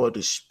that God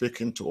is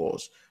speaking to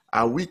us,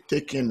 are we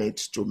taking it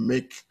to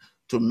make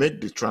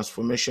the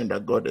transformation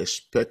that God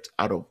expects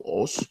out of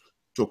us,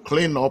 to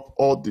clean up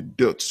all the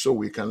dirt so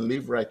we can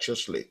live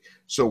righteously,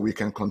 so we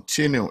can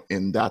continue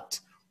in that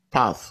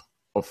path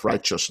of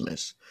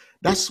righteousness?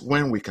 That's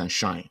when we can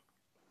shine.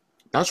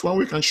 That's when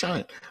we can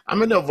shine. How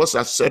many of us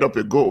have set up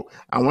a goal,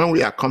 and when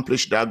we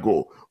accomplish that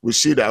goal, we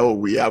see that, oh,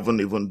 we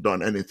haven't even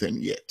done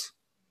anything yet.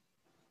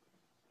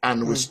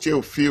 And we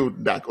still feel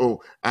that,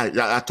 oh,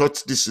 I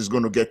thought this is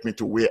going to get me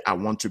to where I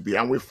want to be.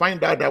 And we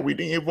find out that we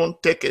didn't even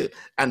take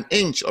an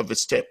inch of a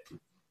step.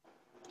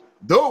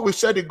 Though we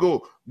set a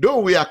goal, though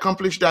we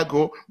accomplish that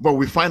goal, but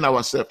we find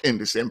ourselves in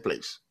the same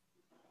place.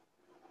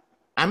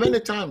 And many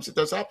times, it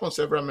has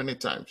happened many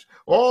times.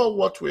 All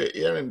what we're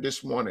hearing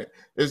this morning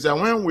is that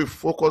when we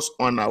focus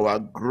on our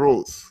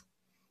growth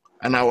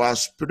and our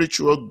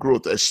spiritual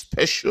growth,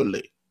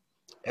 especially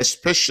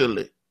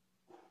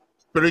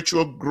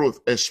spiritual growth,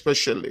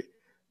 especially,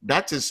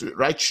 that is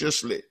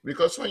righteously.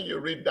 Because when you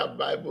read that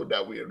Bible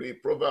that we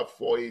read, Proverbs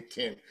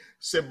 4:18,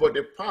 say, but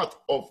the path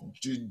of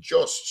the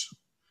just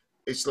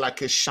is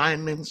like a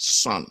shining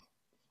sun.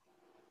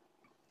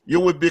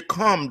 You will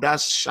become that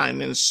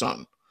shining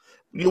sun.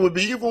 You will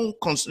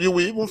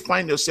even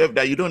find yourself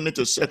that you don't need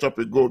to set up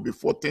a goal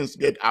before things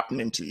get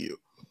happening to you,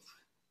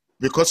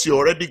 because you're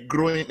already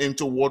growing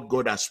into what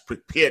God has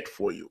prepared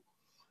for you.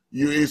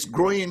 It's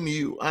growing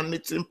you, and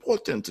it's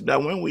important that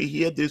when we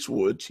hear this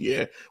word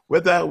here,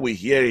 whether we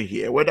hear it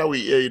here, whether we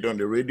hear it on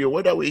the radio,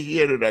 whether we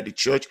hear it at the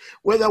church,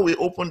 whether we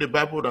open the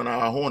Bible on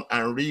our own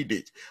and read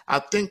it, I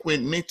think we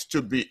need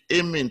to be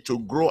aiming to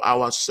grow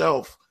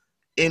ourselves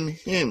in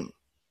Him.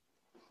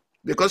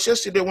 Because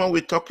yesterday when we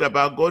talked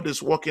about God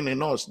is working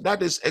in us,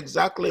 that is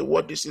exactly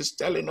what this is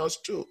telling us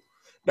too.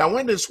 That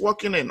when it's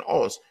working in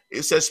us,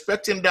 it's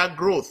expecting that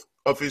growth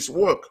of His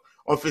work,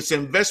 of His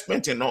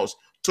investment in us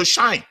to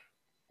shine.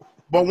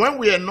 But when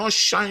we are not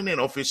shining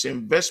of His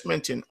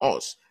investment in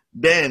us,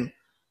 then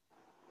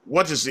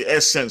what is the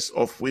essence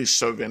of we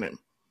serving Him?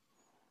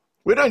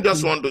 We don't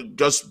just want to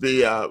just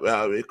be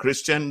a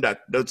Christian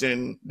that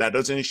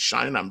doesn't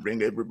shine and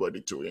bring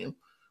everybody to Him.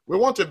 We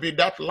want to be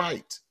that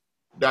light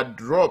that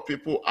draw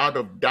people out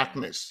of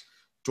darkness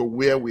to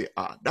where we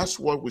are. That's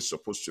what we're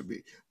supposed to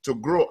be, to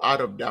grow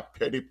out of that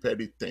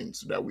petty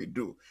things that we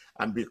do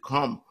and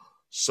become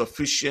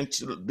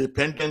sufficient,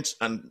 dependent,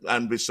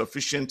 and be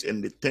sufficient in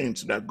the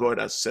things that God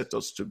has set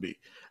us to be.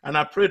 And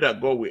I pray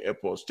that God will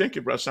help us. Thank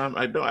you, Brother Sam.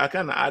 I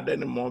can't add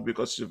any more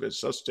because you've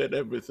exhausted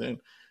everything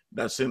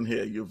that's in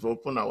here. You've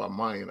opened our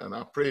mind, and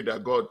I pray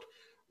that God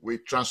will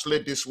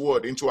translate this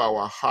word into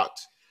our heart,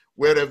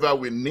 wherever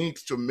we need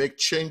to make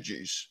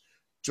changes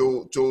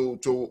to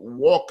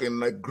walk in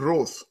the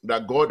growth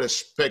that God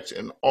expects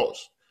in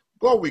us.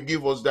 God will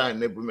give us that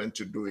enablement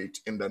to do it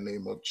in the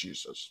name of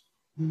Jesus.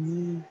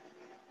 Mhm.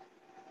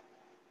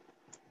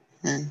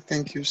 And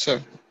thank you,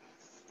 sir.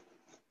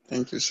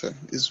 Thank you, sir.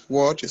 His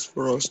word is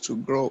for us to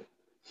grow.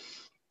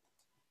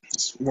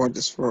 His word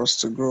is for us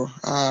to grow.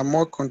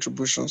 More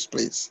contributions,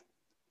 please.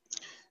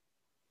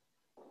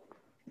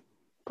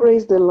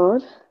 Praise the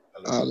Lord.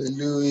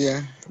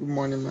 Hallelujah. Good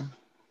morning, man.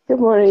 Good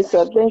morning,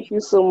 sir. Thank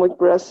you so much,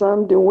 Brother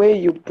Sam. The way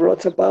you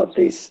brought about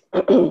this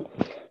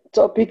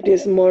topic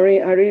this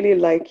morning, I really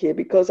like it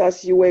because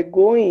as you were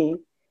going,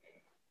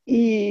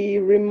 it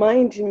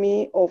reminded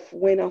me of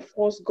when I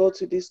first got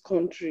to this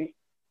country.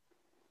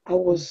 It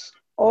was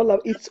all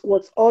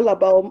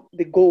about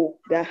the goal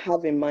that I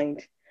have in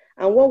mind.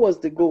 And what was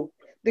the goal?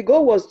 The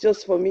goal was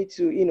just for me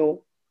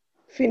to,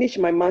 finish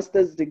my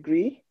master's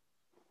degree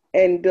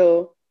and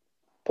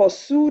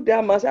pursue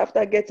that master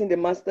after getting the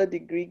master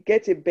degree,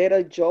 get a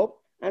better job,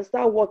 and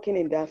start working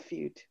in that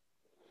field.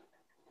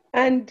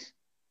 And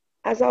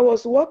as I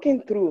was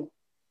walking through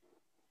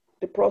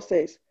the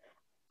process,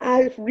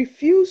 I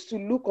refused to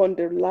look on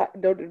the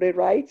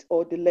right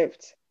or the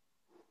left.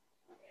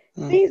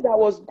 Things that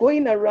was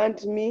going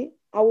around me,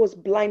 I was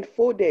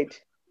blindfolded.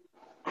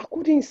 I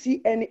couldn't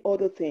see any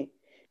other thing.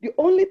 The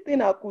only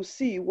thing I could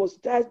see was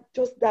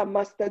just that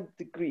master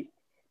degree.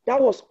 That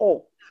was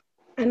all.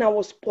 And I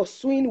was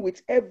pursuing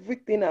with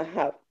everything I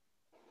have.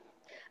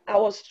 I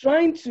was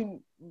trying to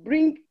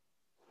bring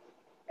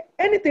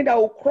anything that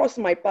would cross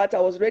my path, I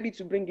was ready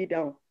to bring it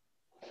down.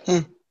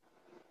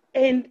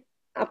 And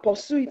I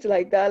pursued it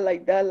like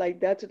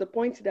that, to the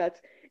point that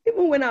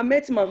even when I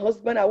met my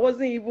husband, I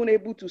wasn't even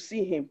able to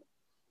see him.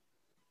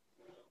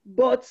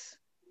 But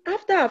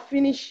after I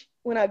finished,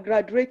 when I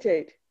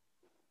graduated,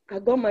 I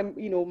got my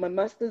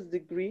master's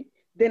degree.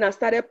 Then I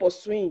started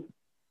pursuing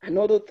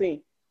another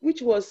thing,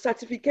 which was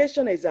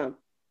certification exam.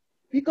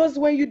 Because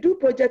when you do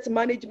project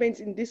management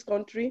in this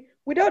country,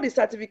 without the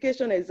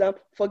certification exam,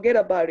 forget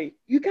about it.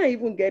 You can't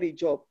even get a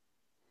job.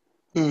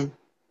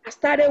 I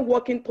started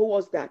working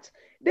towards that.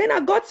 Then I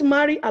got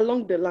married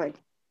along the line.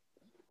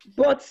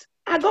 But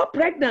I got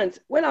pregnant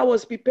when I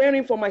was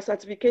preparing for my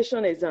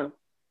certification exam.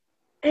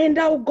 And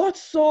I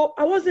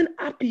wasn't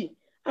happy.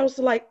 I was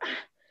like,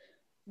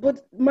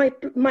 but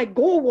my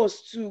goal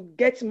was to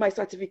get my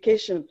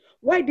certification.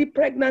 Why the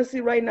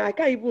pregnancy right now? I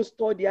can't even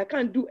study. I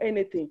can't do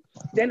anything.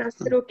 Then I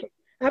said, okay,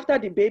 after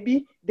the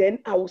baby, then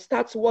I will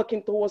start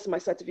working towards my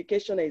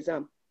certification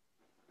exam.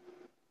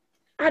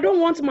 I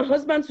don't want my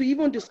husband to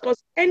even discuss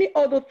any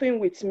other thing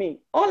with me.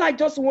 All I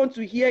just want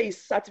to hear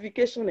is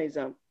certification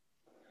exam.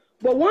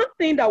 But one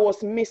thing that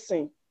was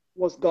missing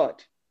was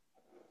God.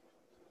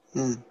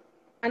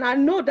 And I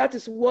know that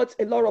is what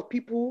a lot of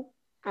people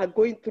are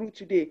going through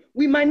today.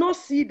 We might not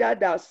see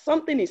that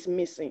something is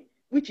missing,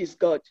 which is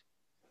God.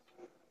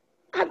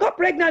 I got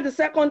pregnant the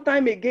second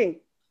time again.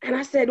 And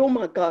I said, oh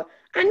my God,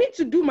 I need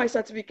to do my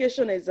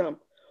certification exam.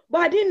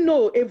 But I didn't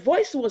know a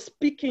voice was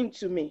speaking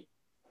to me.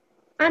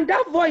 And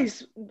that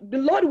voice, the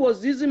Lord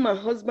was using my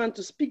husband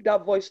to speak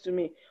that voice to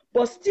me.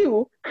 But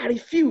still, I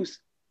refused.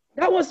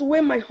 That was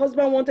when my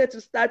husband wanted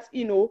to start,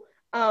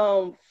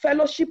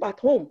 fellowship at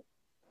home.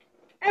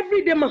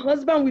 Every day my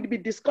husband would be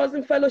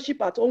discussing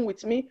fellowship at home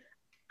with me.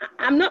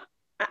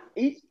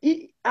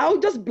 I'll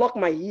just block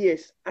my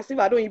ears as if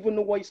I don't even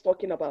know what he's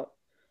talking about.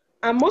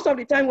 And most of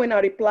the time when I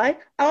reply,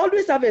 I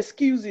always have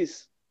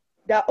excuses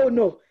that, oh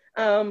no,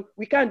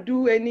 we can't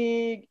do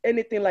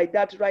anything like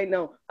that right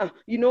now. I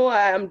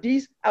am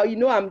this,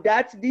 I'm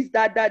that, this,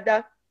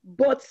 that.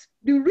 But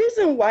the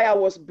reason why I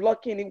was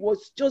blocking it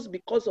was just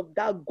because of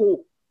that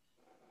goal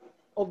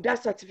of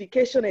that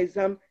certification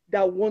exam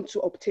that I want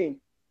to obtain.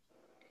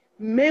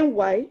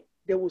 Meanwhile,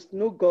 there was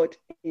no God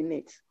in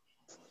it.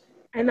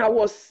 And I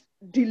was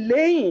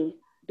delaying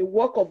the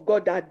work of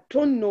God that I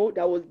don't know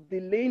that was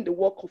delaying the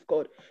work of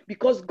God,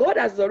 because God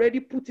has already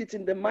put it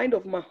in the mind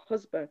of my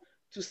husband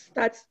to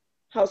start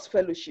house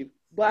fellowship.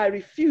 But I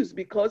refused,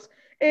 because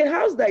a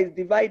house that is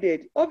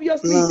divided,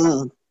 obviously,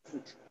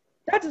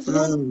 that is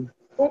one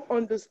I don't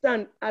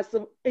understand as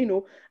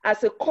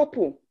a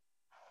couple.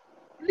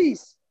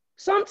 Please,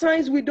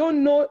 sometimes we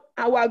don't know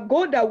our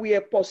goal that we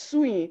are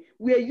pursuing.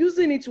 We are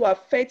using it to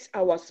affect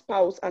our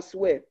spouse as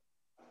well.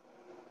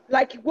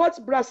 Like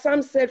what Brother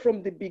Sam said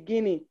from the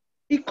beginning,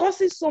 it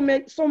causes so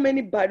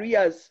many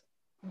barriers,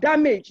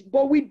 damage,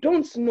 but we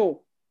don't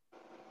know,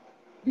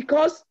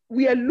 because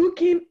we are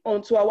looking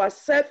onto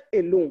ourselves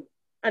alone.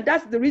 And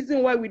that's the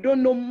reason why we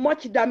don't know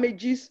much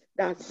damages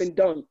that has been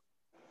done.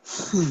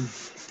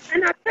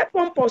 And I kept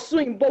on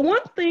pursuing. But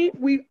one thing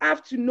we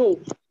have to know,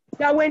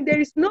 that when there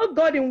is no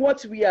God in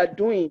what we are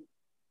doing,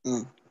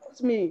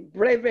 trust me,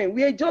 brethren,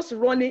 we are just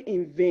running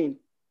in vain.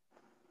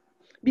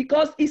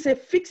 Because it's a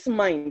fixed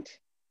mind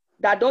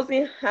that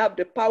doesn't have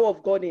the power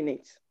of God in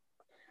it.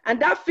 And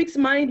that fixed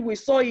mind, we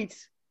saw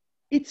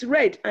it's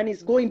red and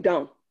it's going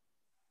down.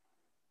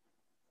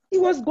 It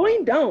was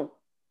going down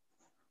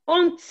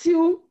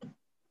until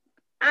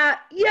I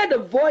hear the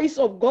voice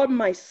of God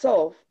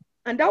myself.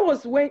 And that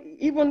was when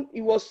it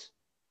was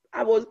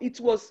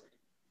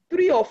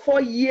 3 or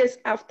 4 years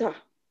after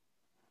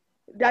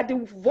that the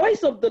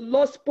voice of the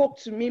Lord spoke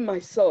to me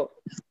myself.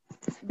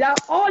 that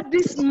all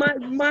this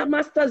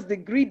master's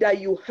degree that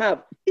you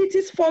have, it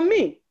is for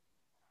me.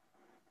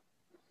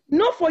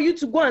 Not for you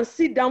to go and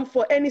sit down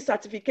for any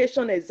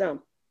certification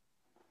exam,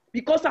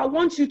 because I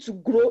want you to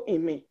grow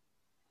in me.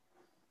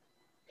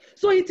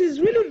 So it is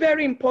really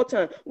very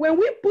important. When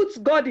we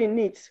put God in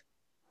it,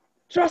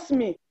 trust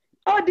me,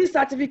 all this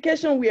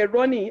certification we are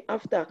running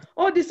after,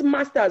 all these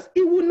masters,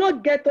 it will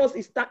not get us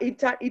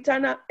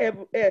eternal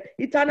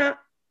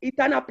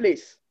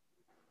place.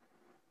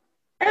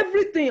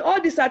 Everything,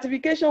 all the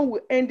certification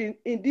will end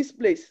in this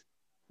place,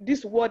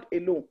 this world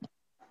alone.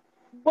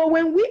 But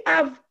when we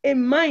have a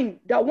mind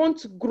that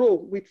wants to grow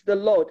with the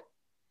Lord,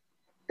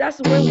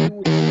 that's when we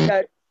will see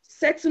that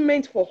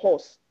settlement for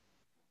us,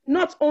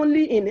 not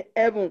only in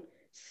heaven,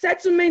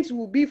 settlement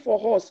will be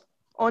for us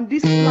on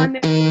this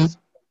planet.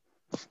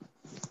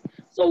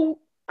 So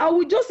I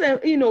will just, I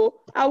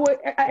will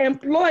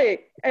employ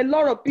a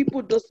lot of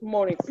people this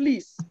morning.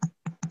 Please,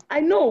 I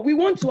know we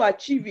want to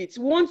achieve it.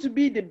 We want to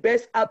be the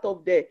best out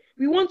of there.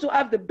 We want to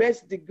have the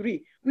best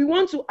degree. We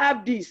want to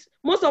have this.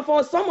 Most of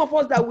us, some of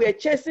us that we're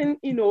chasing,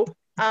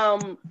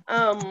 our,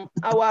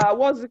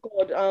 what's it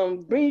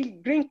called,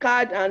 green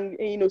card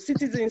and,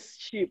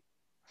 citizenship.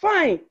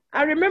 Fine.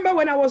 I remember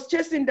when I was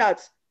chasing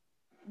that,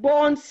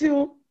 but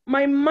until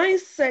my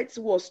mindset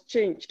was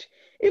changed.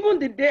 Even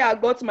the day I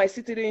got my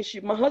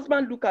citizenship, my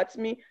husband looked at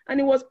me and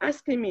he was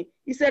asking me,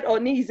 he said,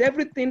 Oni, is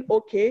everything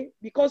okay?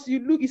 Because you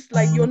look, it's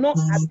like you're not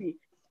happy.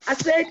 I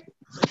said,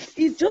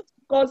 it's just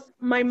because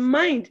my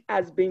mind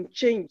has been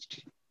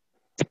changed.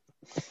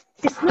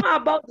 It's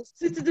not about the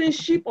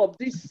citizenship of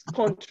this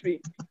country.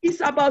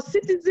 It's about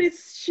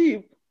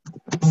citizenship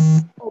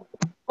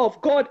of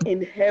God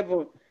in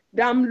heaven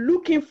that I'm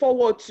looking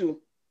forward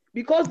to.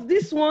 Because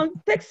this one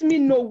takes me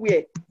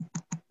nowhere.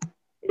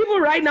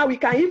 Even right now, we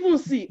can even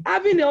see,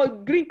 having a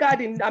green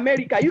card in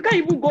America, you can't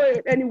even go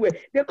anywhere.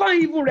 They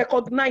can't even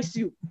recognize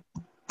you.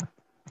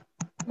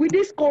 With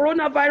this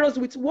coronavirus,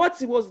 with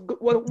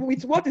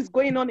what is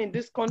going on in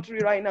this country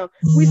right now,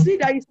 we see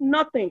that it's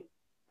nothing.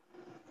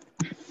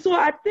 So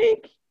I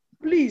think,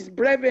 please,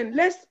 brethren,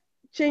 let's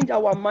change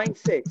our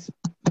mindset.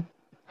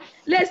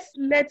 Let's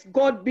let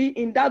God be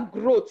in that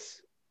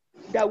growth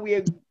that we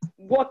are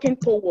working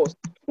towards.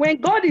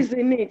 When God is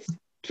in it,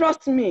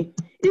 trust me,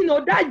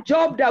 that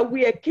job that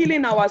we are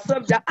killing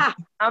ourselves, that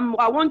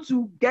I want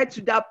to get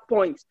to that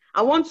point.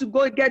 I want to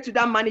go get to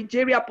that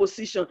managerial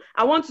position.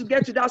 I want to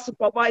get to that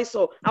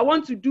supervisor. I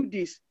want to do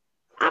this.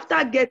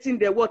 After getting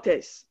there, what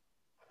else?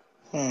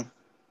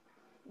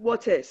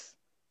 What else?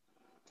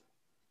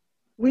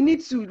 We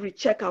need to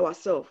recheck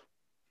ourselves.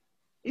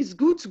 It's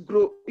good to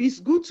grow. It's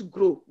good to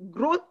grow.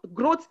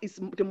 Growth is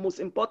the most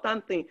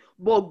important thing.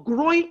 But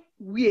growing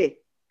where?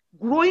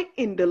 Growing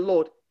in the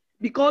Lord.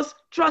 Because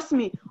trust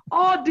me,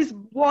 all this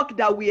work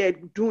that we are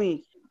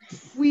doing,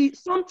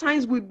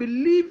 sometimes we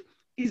believe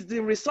is the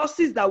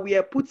resources that we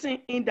are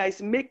putting in that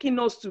is making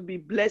us to be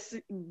blessed,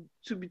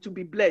 to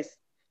be blessed.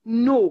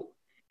 No,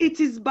 it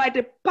is by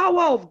the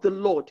power of the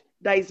Lord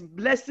that is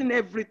blessing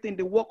everything,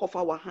 the work of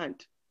our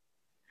hand.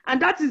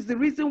 And that is the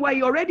reason why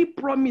he already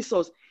promised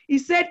us. He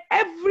said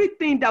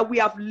everything that we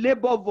have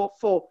labored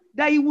for,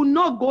 that he will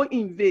not go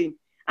in vain.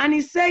 And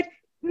he said,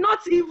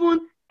 not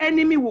even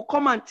enemy will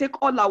come and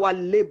take all our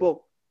labor.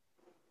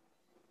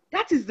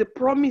 That is the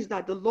promise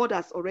that the Lord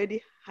has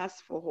already has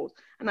for us.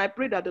 And I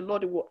pray that the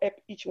Lord will help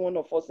each one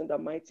of us in the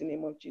mighty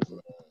name of Jesus.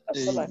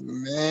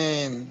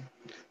 Amen.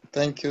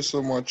 Thank you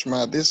so much,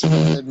 Ma. This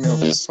reminded me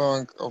of a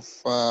song of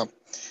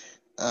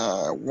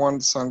one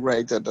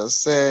songwriter that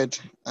said,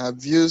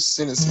 have you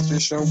seen a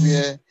situation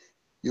where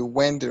you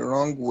went the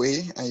wrong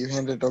way and you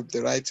ended up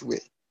the right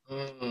way?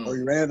 Or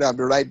you ended up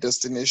the right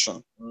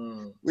destination?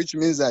 Which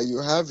means that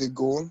you have a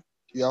goal,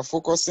 you are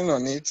focusing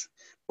on it,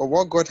 but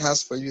what God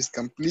has for you is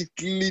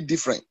completely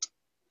different.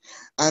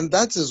 And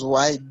that is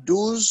why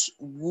those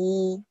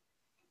who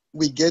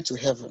we get to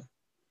heaven,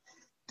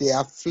 they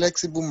are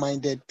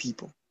flexible-minded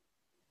people.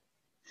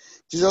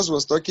 Jesus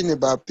was talking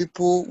about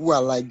people who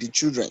are like the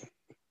children,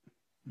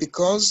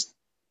 because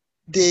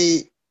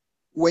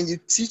when you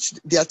teach,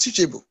 they are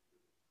teachable.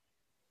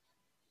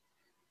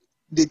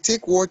 They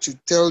take what you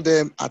tell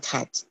them at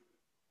heart.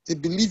 They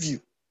believe you.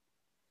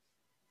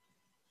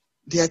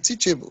 They are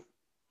teachable.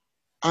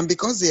 And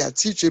because they are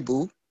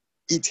teachable,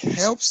 it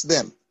helps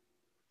them.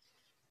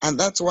 And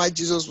that's why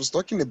Jesus was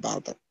talking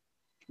about them.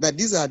 That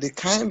these are the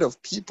kind of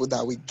people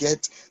that we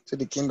get to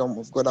the kingdom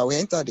of God, that we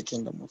enter the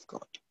kingdom of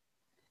God.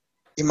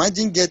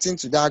 Imagine getting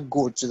to that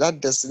goal, to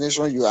that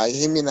destination you are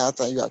aiming at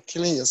and you are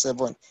killing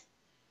yourself on,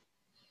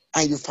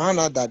 and you found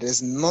out that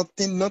there's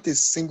nothing, not a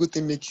single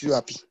thing makes you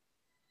happy.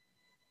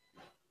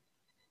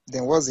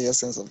 Then what's the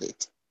essence of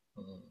it?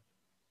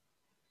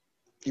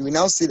 You will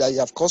now see that you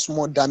have caused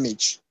more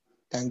damage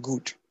than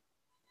good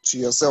to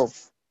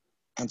yourself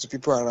and to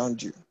people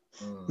around you.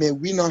 May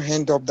we not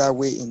end up that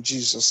way in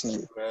Jesus'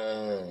 name.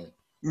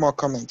 More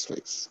comments,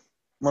 please.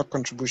 More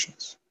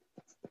contributions.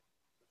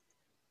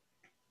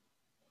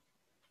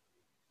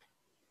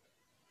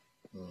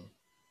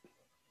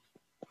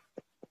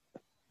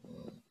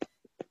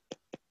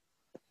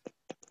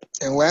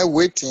 And while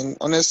waiting,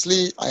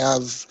 honestly, I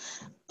have.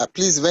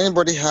 Please, if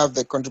anybody have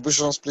the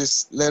contributions,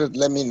 please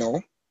let me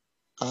know.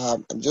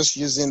 I'm just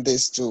using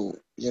this to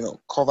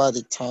cover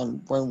the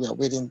time when we are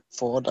waiting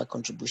for other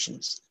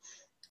contributions.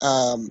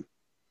 I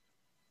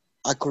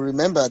could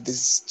remember the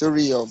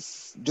story of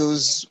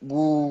those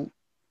who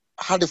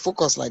had a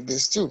focus like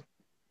this too.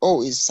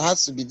 Oh, it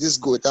has to be this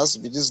goal, it has to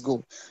be this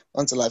goal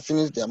until I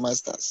finish their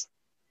masters.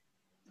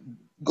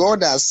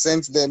 God has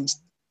sent them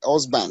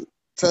husband,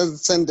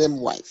 send them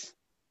wife.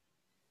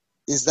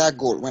 Is that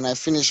goal? When I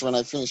finish.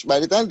 By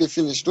the time they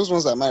finish, those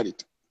ones are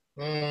married.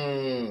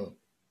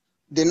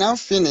 They now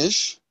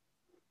finish,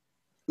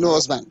 no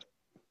husband.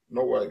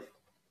 No wife.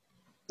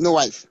 No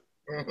wife.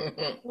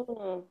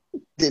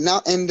 They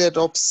now ended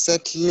up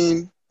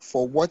settling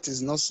for what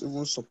is not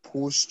even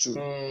supposed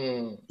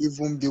to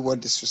even be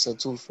what this was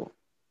settled for.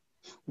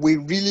 We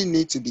really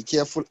need to be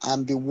careful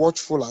and be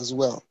watchful as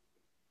well.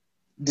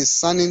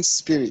 Discerning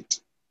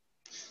spirit,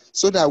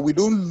 so that we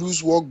don't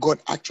lose what God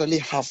actually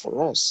have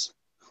for us,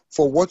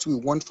 for what we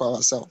want for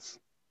ourselves.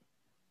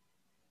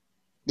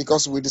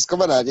 Because we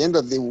discover that at the end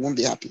of the day, we won't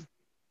be happy.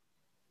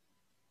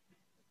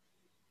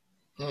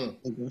 May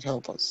God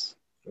help us.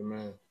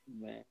 Amen.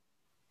 Amen.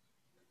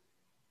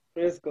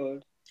 Praise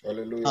God.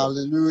 Hallelujah.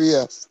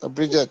 Hallelujah. Sister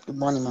Bridget, good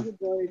morning, man.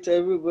 Good morning to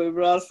everybody.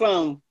 Brother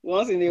Sam,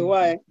 once in a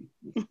while.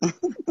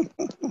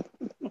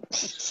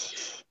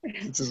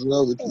 It is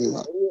well with you,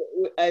 man.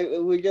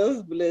 We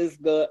just bless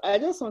God. I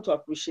just want to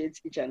appreciate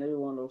each and every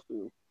one of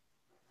you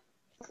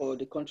for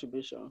the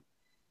contribution.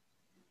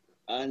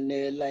 And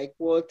like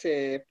what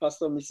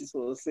Pastor Mrs.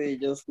 was saying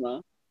just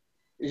now,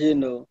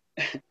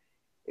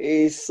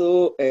 it's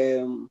so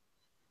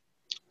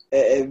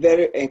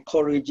very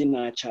encouraging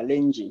and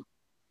challenging,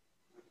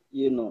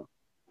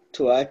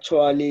 to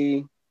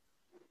actually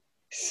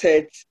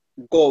set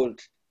God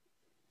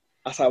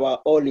as our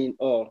all in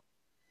all.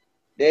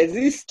 There's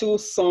these two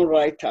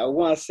songwriters.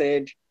 One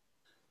said,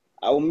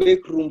 I will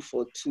make room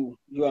for two,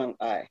 you and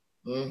I.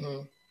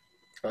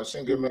 I'll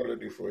sing a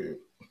melody for you.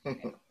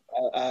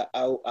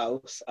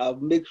 I'll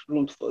make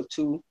room for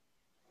two,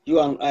 you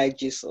and I,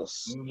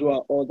 Jesus. You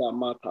are all that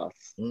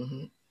matters.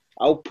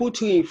 I'll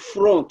put you in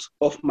front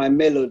of my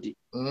melody.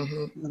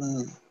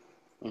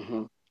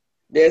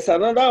 There's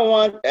another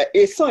one.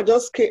 A song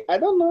just came. I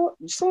don't know.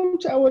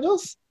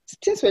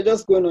 Things were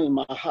just going on in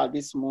my heart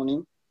this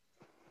morning.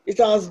 It's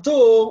as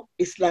though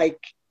it's like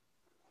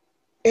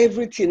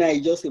everything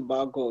is just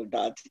about God.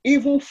 That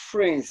even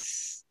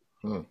friends,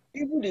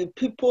 even the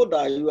people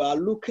that you are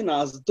looking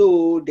as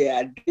though they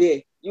are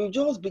there, you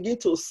just begin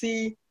to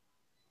see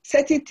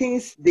certain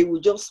things. They will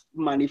just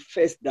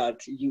manifest that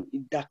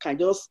can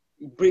just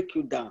break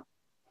you down.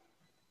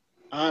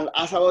 And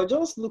as I was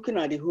just looking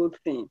at the whole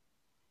thing,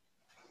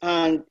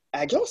 and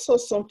I just saw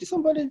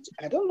somebody,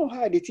 I don't know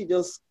how it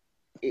just,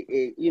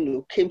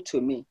 came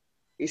to me.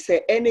 He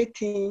said,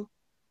 anything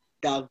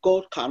that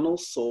God cannot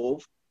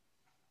solve,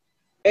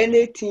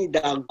 anything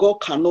that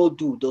God cannot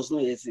do does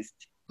not exist.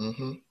 I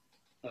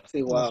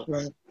say, wow.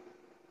 Right.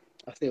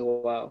 I say,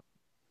 wow.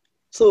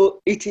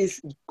 So it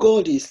is,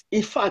 God is,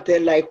 in fact,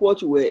 like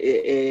what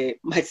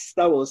my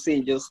sister was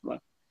saying just now,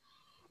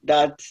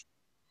 that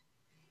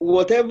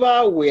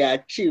whatever we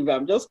achieve,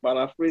 I'm just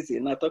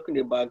paraphrasing, not talking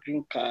about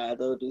green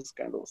card, all those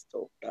kind of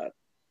stuff, that,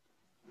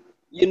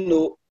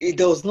 it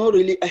does not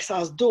really, it's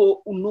as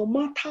though no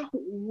matter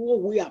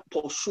what we are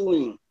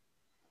pursuing,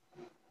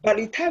 by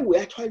the time we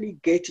actually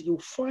get, you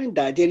find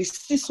that there is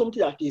still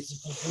something that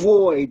is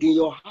void in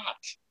your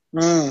heart,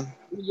 in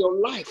your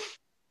life,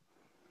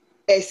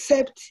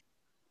 except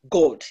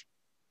God.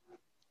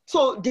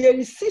 So there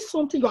is still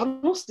something you are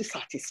not still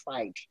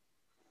satisfied.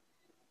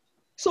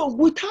 So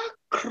without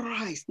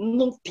Christ,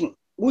 nothing.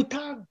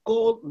 Without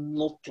God,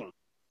 nothing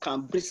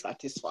can bring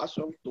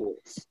satisfaction to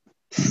us.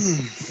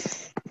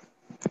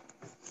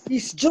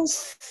 It's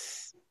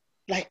just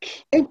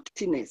like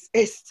emptiness,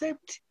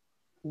 except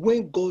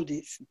when God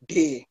is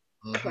there,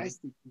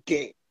 Christ is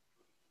there,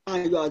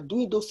 and you are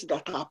doing those things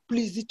that are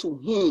pleasing to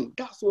Him.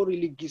 That's what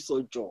really gives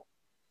us joy.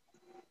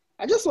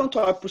 I just want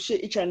to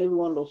appreciate each and every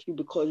one of you,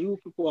 because you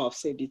people have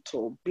said it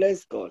all.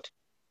 Bless God.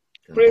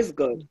 Praise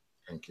God.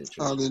 Thank you, Jesus.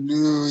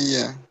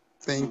 Hallelujah.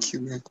 Thank you,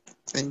 man.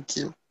 Thank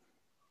you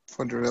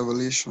for the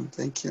revelation.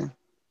 Thank you.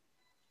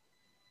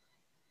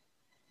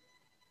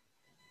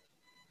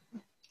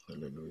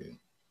 Hallelujah.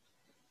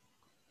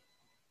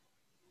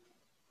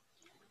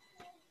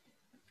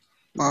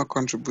 More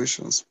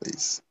contributions,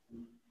 please.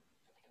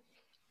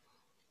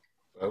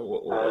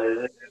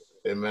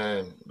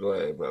 Amen. Go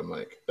ahead, Brother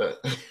Mike. So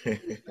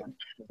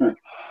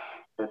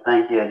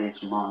thank you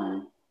this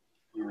morning.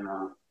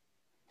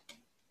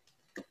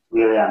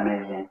 Really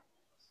amazing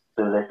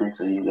to listen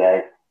to you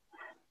guys.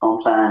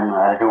 Sometimes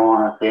I don't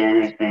want to say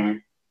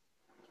anything,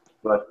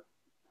 but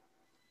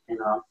it's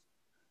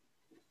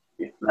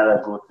not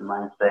a good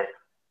mindset,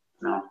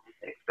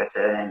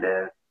 especially in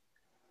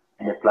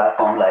the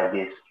platform like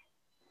this.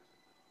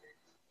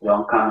 You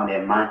don't come with a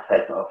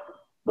mindset of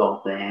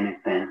don't say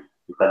anything,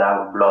 because I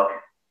will block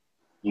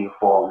you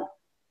from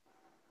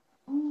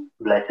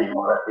blessing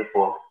other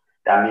people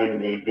that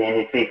may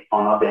benefit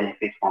or not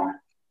benefit from it.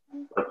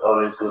 But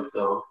always good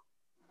to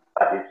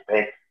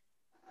participate.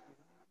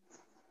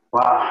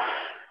 Wow.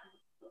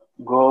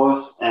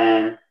 Goals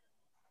and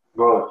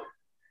growth.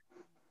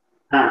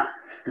 Huh.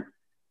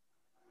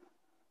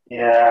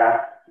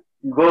 Yeah.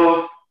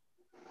 Goals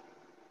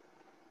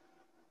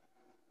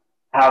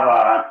have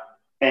a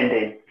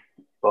ending,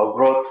 but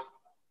growth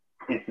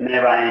is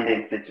never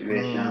ending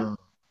situation.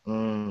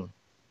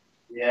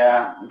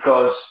 Yeah,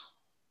 because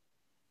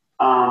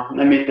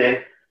let me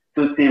say,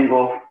 two teams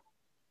go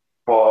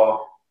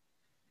for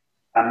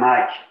a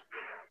match.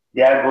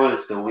 Their goal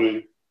is to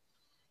win,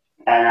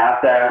 and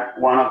after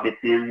one of the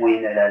team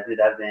win, that's it.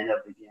 That's the end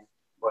of the game.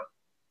 But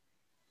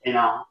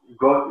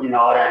growth in the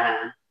other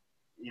hand,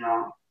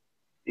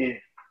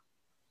 is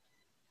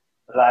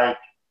like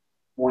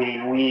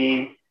when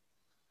we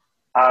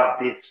have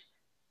this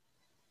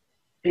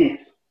peace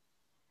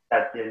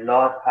that the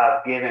Lord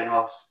have given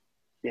us,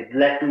 the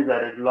blessings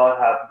that the Lord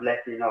have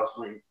blessed us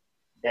with,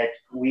 that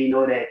we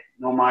know that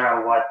no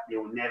matter what, they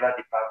will never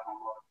depart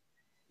from us.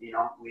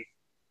 We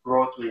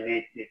growth we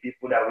need, the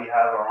people that we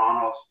have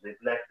around us, the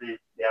blessings,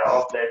 they are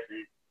all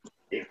blessings.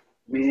 The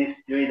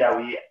ministry that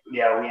we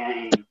are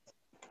in,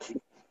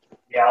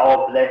 they are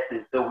all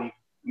blessings. So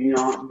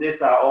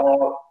these are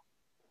all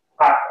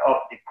part of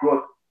the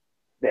growth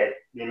that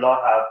the Lord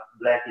has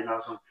blessed in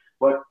us.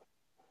 But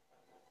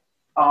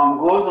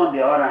goals on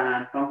the other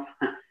hand,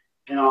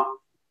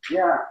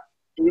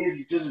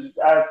 it's just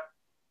as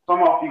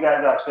some of you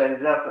guys have said,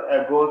 it's just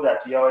goals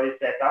that you already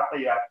set. After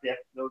you have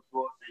set those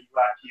goals and you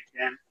achieve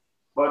them,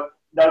 but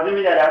doesn't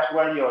mean that that's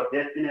where your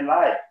destiny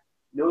lies.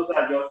 Those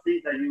are just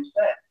things that you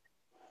set,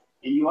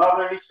 and you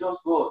haven't reached those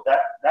goals.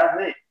 That's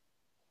it.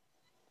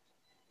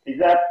 It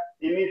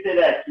means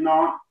that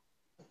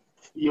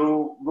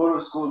you go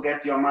to school,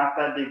 get your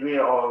master's degree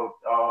or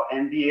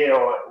MBA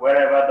or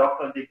whatever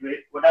doctor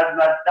degree. But that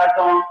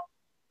doesn't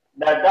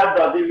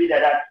mean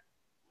that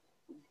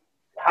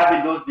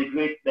having those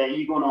degrees that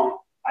you're gonna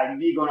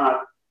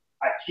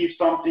achieve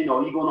something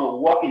or you're gonna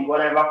work in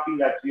whatever field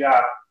that you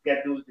have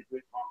get those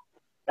degrees from.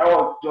 That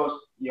was just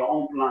your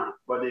own plan,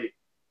 but the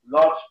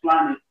Lord's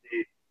plan is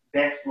the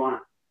best one.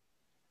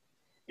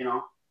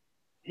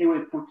 He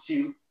will put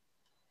you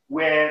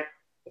where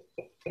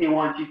He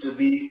wants you to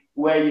be,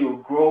 where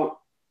you grow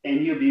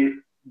and you'll be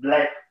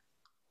blessed.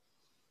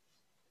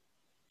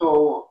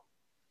 So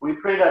we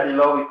pray that the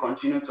Lord will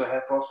continue to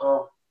help us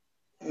all.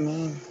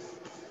 Amen.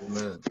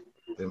 Amen.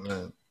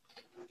 Amen.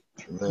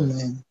 Amen.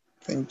 Amen.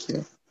 Thank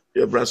you.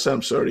 Yeah, Brother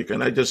Sam, sorry,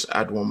 can I just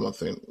add one more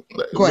thing?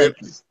 Go ahead,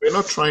 please. We're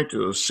not trying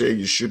to say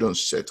you shouldn't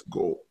set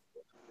goal.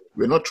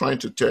 We're not trying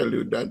to tell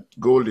you that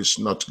goal is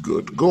not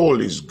good.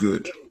 Goal is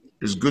good.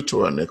 It's good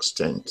to an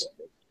extent.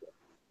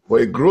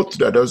 But a growth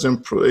that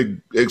doesn't a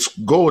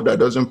goal that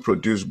doesn't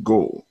produce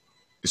goal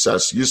is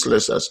as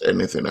useless as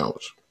anything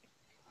else.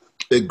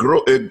 A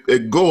goal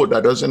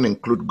that doesn't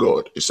include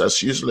God is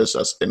as useless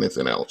as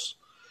anything else.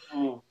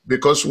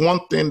 Because one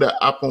thing that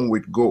happens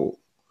with goals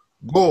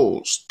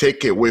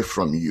take away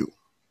from you.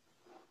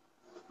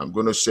 I'm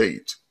going to say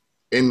it.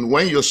 And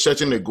when you're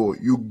setting a goal,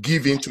 you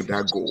give into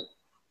that goal.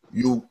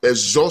 You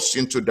exhaust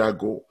into that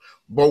goal.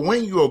 But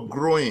when you're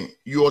growing,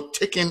 you're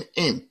taking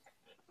in.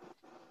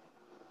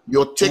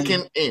 You're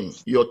taking in.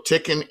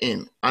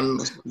 And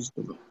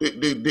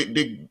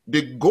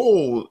the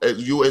goal,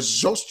 you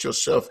exhaust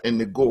yourself in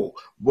the goal.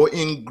 But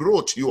in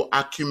growth, you're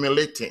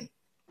accumulating.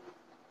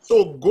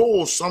 So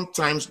goals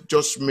sometimes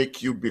just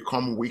make you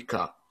become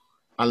weaker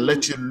and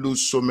let you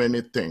lose so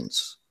many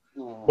things.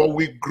 But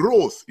with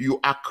growth, you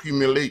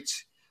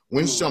accumulate.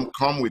 Wisdom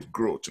come with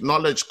growth.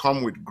 Knowledge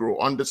come with growth.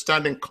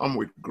 Understanding come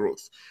with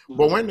growth.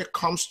 But when it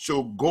comes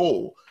to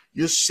goal,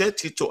 you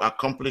set it to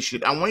accomplish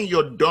it. And when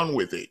you're done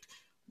with it,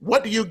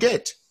 what do you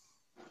get?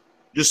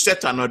 You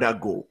set another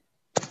goal.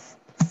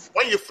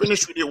 When you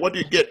finish with it, what do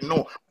you get?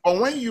 No. But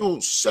when you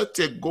set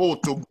a goal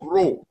to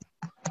grow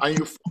and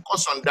you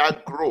focus on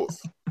that growth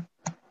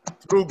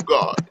through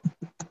God,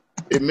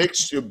 it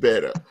makes you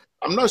better.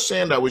 I'm not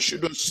saying that we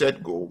shouldn't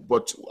set goals,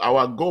 but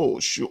our goal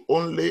should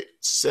only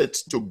set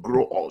to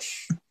grow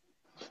us,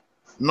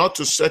 not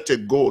to set a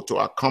goal to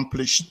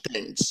accomplish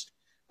things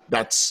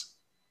that's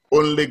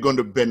only going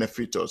to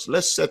benefit us.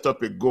 Let's set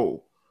up a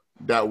goal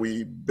that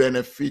we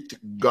benefit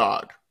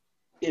God.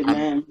 Amen.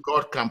 And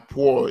God can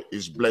pour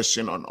His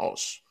blessing on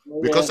us.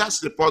 Because that's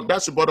the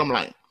bottom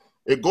line.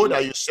 A goal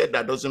that you set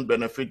that doesn't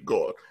benefit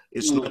God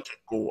is not a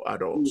goal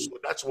at all. So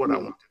that's what I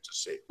wanted to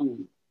say.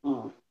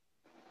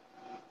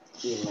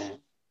 Amen.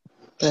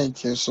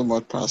 Thank you so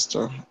much,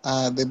 Pastor.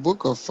 The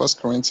book of 1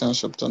 Corinthians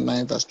chapter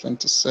 9, verse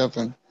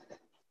 27,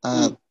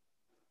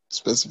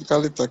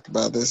 specifically talked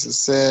about this. It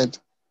said,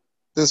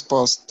 this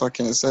Paul's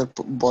talking, it said,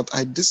 but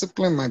I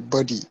discipline my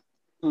body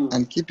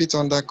and keep it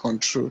under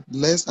control,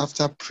 lest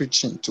after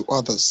preaching to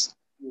others,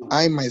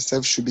 I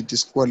myself should be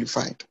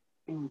disqualified.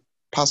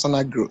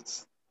 Personal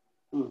growth.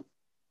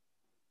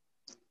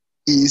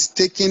 He is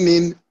taking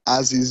in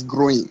as he's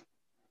growing.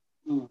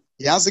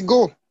 He has a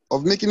goal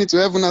of making it to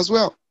heaven as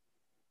well.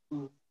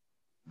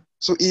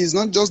 So he is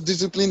not just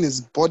disciplining his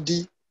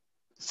body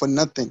for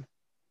nothing.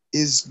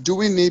 He's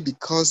doing it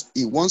because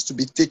he wants to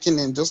be taken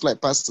in, just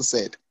like Pastor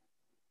said.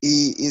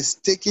 He is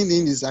taking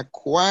in, is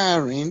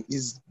acquiring,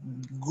 is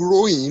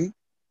growing,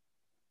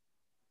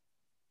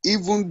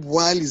 even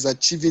while he's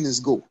achieving his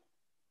goal.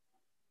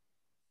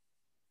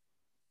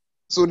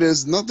 So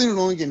there's nothing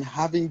wrong in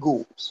having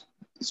goals.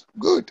 It's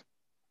good.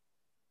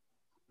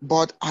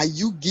 But are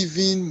you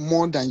giving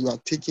more than you are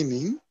taking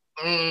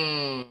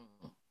in?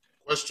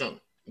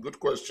 Question. Good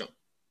question.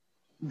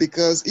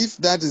 Because if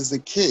that is the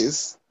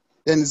case,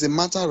 then it's a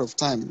matter of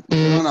time.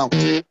 You run out.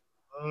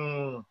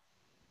 You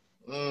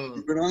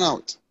run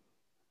out.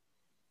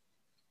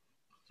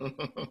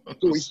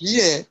 So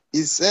here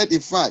he said,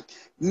 in fact,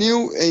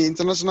 New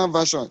International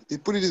Version, he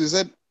put it, he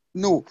said,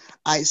 no,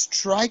 I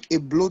strike a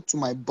blow to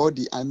my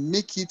body and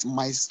make it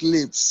my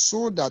slave,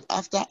 so that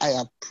after I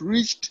have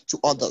preached to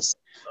others,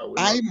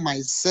 I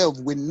myself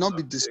will not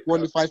be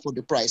disqualified for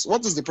the prize.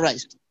 What is the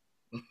prize?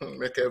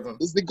 Make heaven.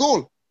 It's the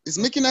goal. It's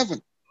making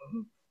heaven.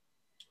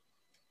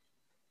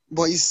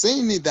 But he's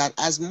saying it that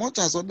as much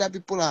as other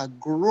people are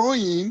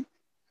growing,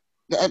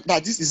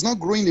 that this is not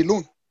growing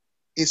alone.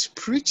 It's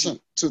preaching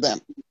to them.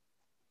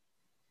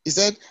 He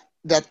said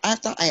that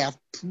after I have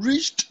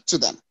preached to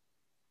them,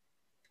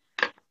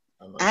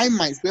 I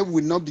myself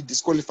will not be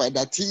disqualified.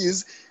 That he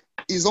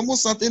is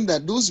almost certain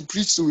that those who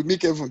preach to will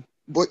make heaven.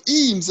 But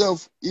he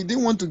himself, he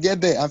didn't want to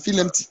get there and feel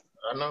empty.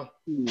 I know.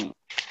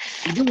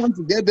 He didn't want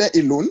to get there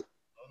alone.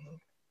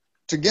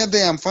 To get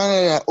there and find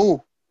out that,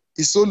 oh,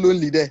 he's so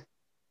lonely there.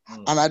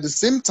 And at the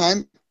same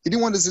time, he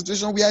didn't want a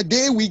situation where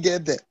they will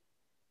get there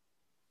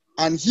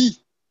and he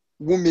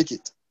won't make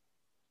it.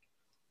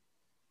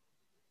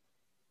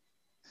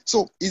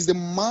 So is the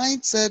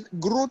mindset,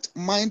 growth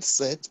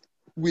mindset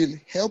will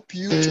help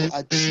you to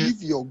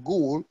achieve your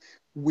goal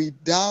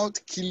without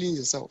killing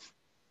yourself.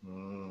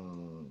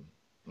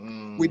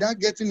 Without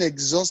getting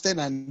exhausted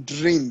and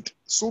drained.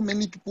 So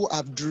many people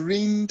have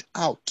drained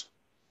out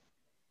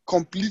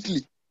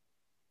completely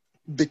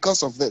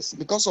because of this,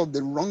 because of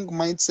the wrong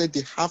mindset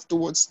they have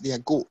towards their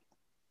goal.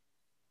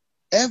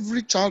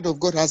 Every child of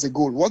God has a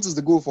goal. What is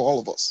the goal for all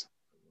of us?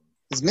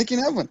 It's making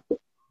heaven.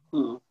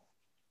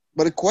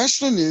 But the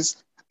question is,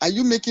 are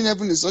you making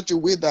heaven in such a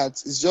way that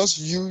it's just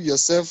you,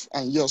 yourself,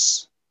 and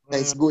yours that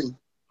is going?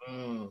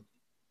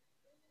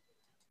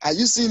 Are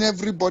you seeing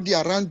everybody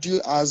around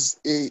you as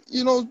a,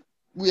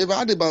 we have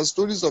heard about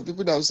stories of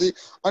people that will say,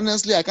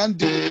 honestly, I can't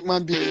deal with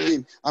human being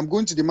again. I'm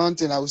going to the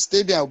mountain. I will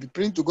stay there. I'll be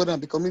praying to God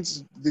and be coming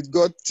with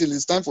God till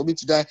it's time for me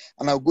to die,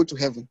 and I'll go to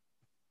heaven.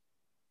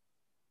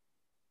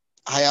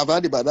 I have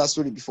heard about that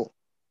story before.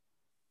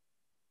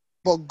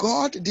 But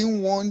God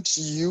didn't want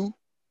you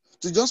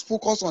to just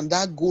focus on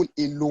that goal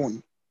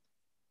alone.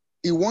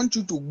 He wants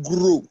you to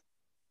grow.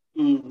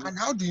 And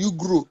how do you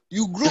grow?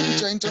 You grow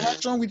with your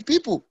interaction with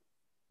people.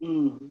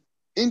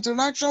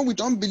 Interaction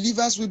with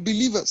unbelievers with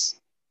believers.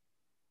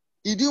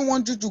 He didn't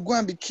want you to go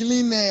and be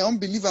killing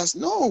unbelievers.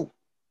 No.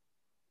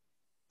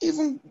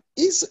 Even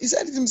he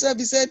said it himself.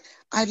 He said,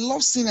 I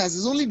love sinners.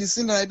 It's only the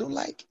sin that I don't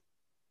like.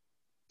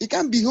 He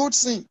can't behold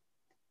sin.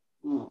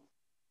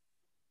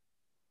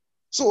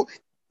 So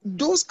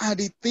those are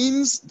the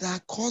things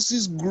that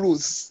causes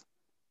growth.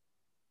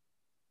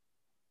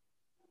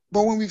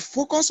 But when we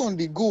focus on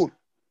the goal,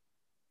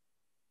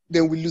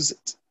 then we lose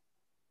it.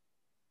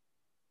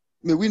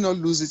 May we not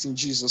lose it in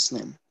Jesus'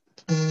 name.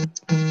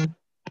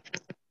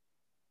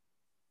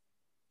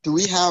 Do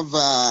we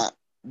have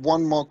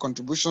one more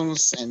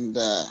contributions, and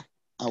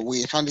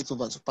we hand it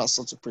over to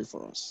Pastor to pray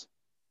for us?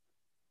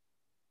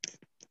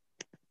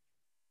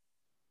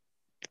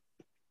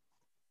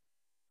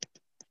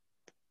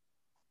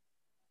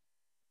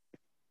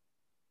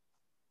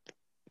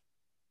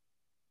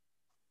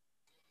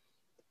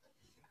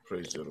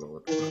 Praise the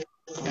Lord.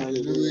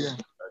 Hallelujah.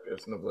 I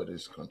guess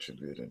nobody's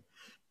contributing.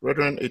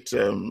 Brethren,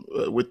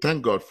 we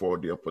thank God for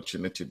the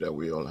opportunity that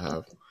we all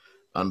have.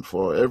 And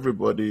for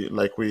everybody,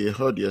 like we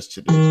heard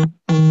yesterday,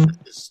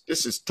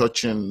 this is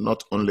touching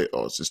not only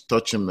us, it's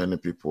touching many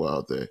people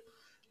out there.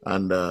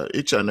 And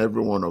each and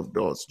every one of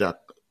us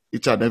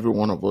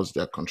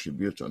that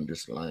contribute on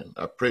this line,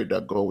 I pray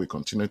that God will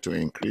continue to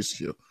increase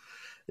you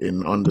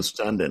in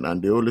understanding,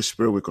 and the Holy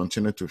Spirit will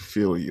continue to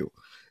fill you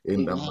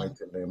in the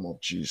mighty name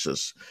of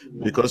Jesus.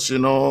 Because,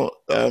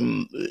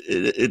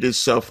 it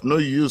is of no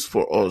use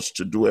for us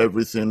to do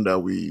everything that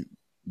we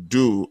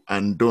do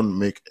and don't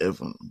make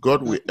heaven.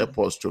 God will help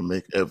us to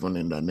make heaven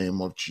in the name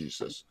of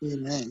Jesus.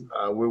 Amen.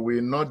 We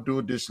will not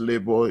do this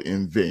labor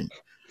in vain.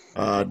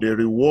 The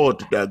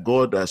reward that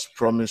God has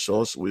promised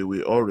us, we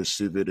will all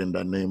receive it in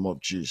the name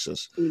of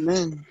Jesus.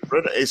 Amen.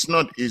 Brother, it's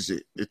not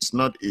easy. It's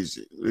not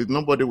easy.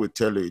 Nobody will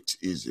tell you it's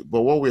easy.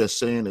 But what we are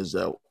saying is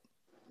that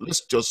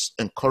let's just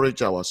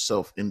encourage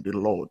ourselves in the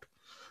Lord.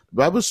 The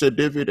Bible said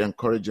David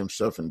encouraged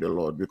himself in the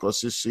Lord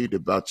because he see the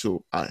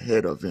battle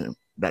ahead of him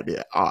that they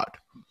are hard.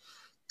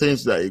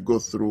 Things that he go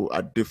through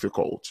are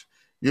difficult.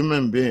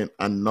 Human beings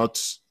are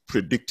not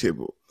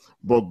predictable.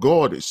 But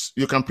God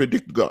you can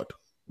predict God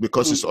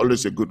because he's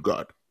always a good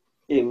God.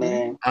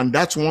 Amen. And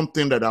that's one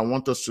thing that I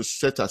want us to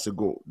set as a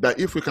goal, that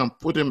if we can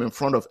put him in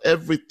front of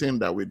everything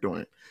that we're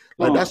doing,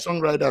 like that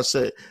songwriter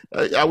said,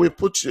 I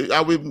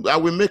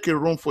will make a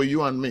room for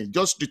you and me,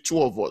 just the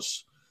two of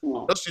us,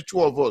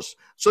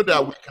 so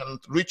that we can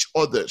reach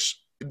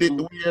others.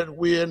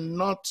 We are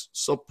not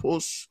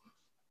supposed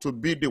to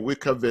be the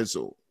weaker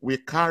vessel. We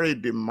carry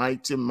the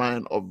mighty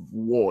man of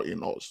war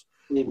in us.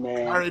 Amen.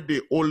 We carry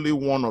the Holy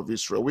One of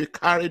Israel. We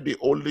carry the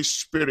Holy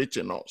Spirit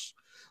in us.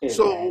 Amen.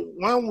 So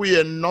when we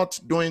are not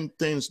doing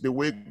things the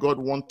way God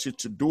want us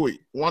to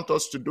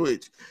do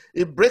it,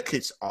 it breaks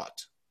his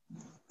heart.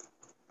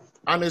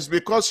 And it's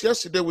because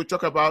yesterday we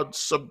talked about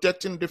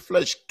subjecting the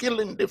flesh,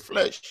 killing the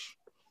flesh,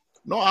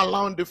 not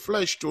allowing the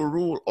flesh to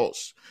rule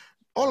us.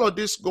 All of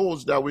these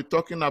goals that we're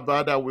talking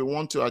about that we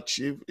want to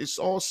achieve, it's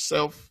all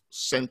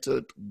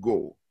self-centered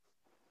goal.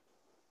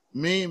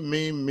 Me,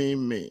 me, me,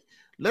 me.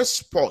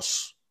 Let's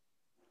pause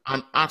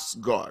and ask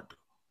God,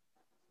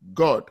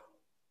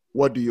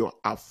 what do you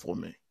have for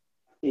me?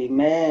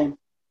 Amen.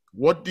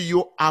 What do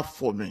you have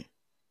for me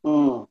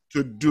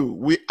to do?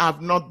 We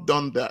have not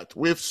done that.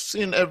 We've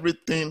seen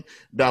everything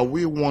that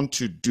we want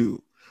to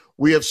do.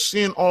 We have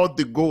seen all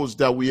the goals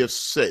that we have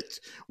set.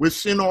 We've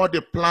seen all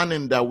the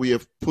planning that we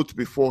have put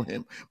before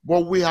him.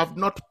 But we have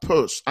not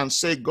paused and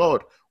say,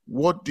 God,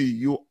 what do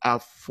you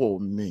have for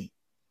me?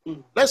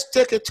 Let's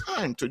take a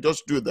time to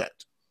just do that.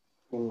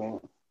 Amen.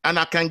 And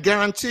I can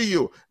guarantee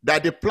you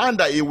that the plan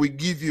that he will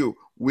give you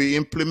will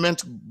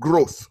implement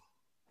growth.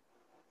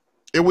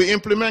 It will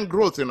implement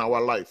growth in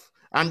our life.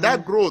 And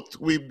that growth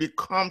will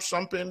become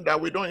something that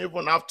we don't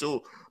even have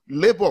to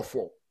labor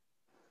for.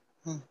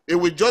 It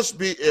will just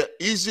be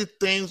easy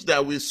things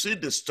that we see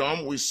the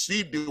storm, we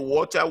see the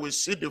water, we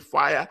see the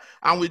fire,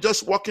 and we're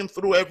just walking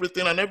through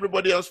everything and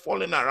everybody else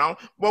falling around.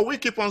 But we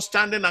keep on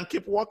standing and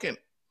keep walking.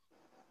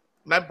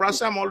 Like Brother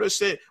Sam always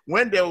say,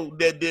 when they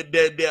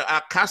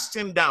are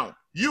casting down,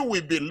 you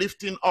will be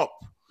lifting up.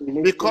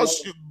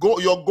 Because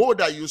your goal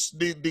that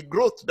the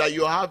growth that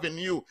you have in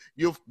you,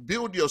 you've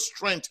built your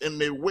strength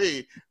in a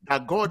way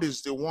that God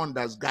is the one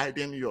that's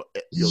guiding your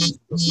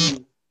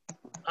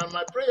And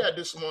my prayer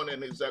this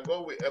morning is that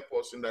God will help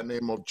us in the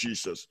name of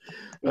Jesus.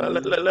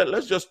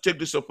 Let's just take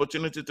this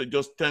opportunity to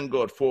just thank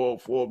God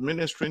for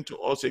ministering to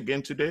us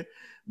again today.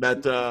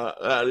 That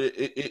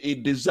he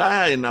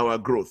desire in our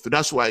growth.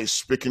 That's why he's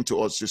speaking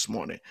to us this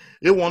morning.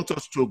 He wants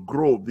us to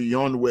grow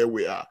beyond where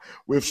we are.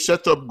 We've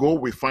set up goal.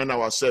 We find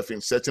ourselves in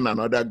setting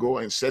another goal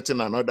and setting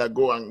another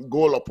goal and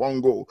goal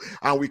upon goal.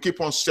 And we keep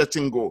on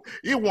setting goal.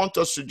 He wants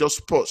us to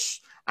just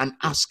pause and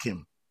ask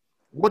him,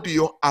 what do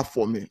you have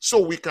for me? So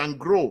we can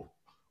grow.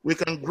 We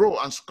can grow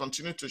and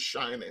continue to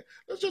shine it.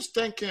 Let's just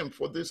thank him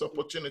for this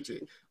opportunity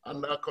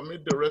and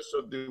commit the rest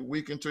of the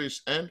week into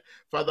his hand.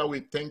 Father, we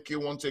thank you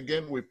once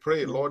again. We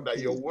pray, Lord, that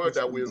your word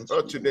that we've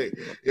heard today,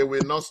 it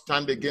will not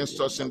stand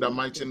against us in the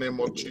mighty name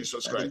of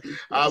Jesus Christ.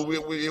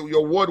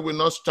 Your word will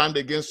not stand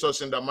against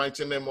us in the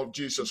mighty name of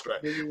Jesus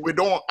Christ. We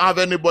don't have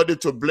anybody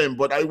to blame,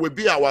 but it will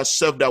be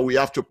ourselves that we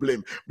have to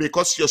blame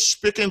because you're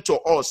speaking to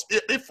us.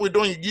 If we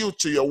don't yield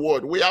to your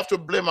word, we have to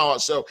blame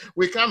ourselves.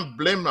 We can't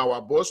blame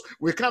our boss.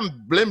 We can't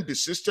blame the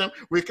system.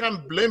 We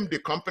can't blame the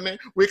company.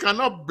 We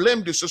cannot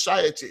blame the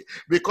society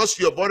because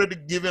you have already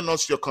given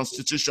us your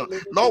constitution.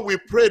 Lord, we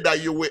pray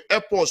that you will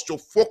help us to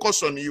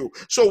focus on you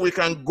so we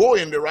can go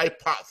in the right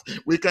path.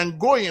 We can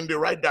go in the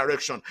right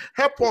direction.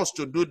 Help us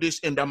to do this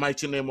in the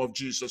mighty name of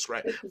Jesus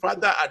Christ.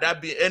 Father, there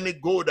be any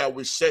goal that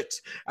we set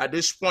at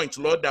this point,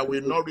 Lord, that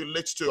will not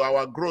relate to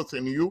our growth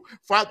in you,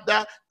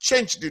 Father,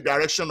 change the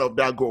direction of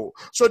that goal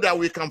so that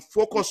we can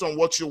focus on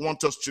what you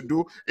want us to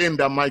do in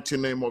the mighty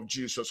name of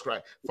Jesus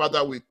Christ.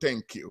 Father, we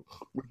thank you.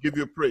 We give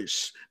you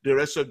praise. The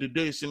rest of the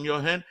day is in your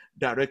hand.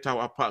 Direct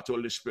our path,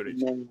 Holy Spirit.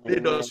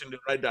 Lead us in the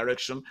right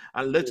direction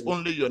and let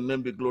only your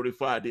name be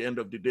glorified at the end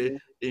of the day.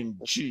 In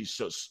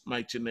Jesus'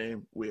 mighty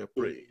name we are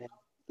praying.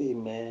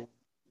 Amen.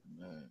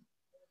 Amen.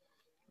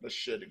 Let's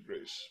share the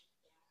grace.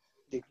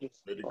 May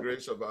the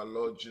grace of our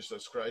Lord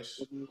Jesus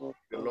Christ,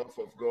 the love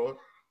of God,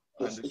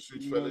 and the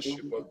sweet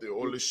fellowship of the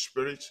Holy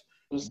Spirit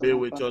be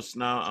with us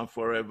now and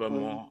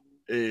forevermore.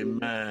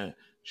 Amen.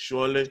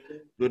 Surely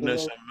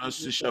goodness and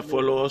mercy shall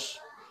follow us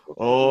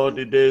all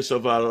the days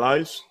of our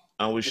lives,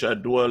 and we shall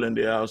dwell in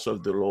the house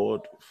of the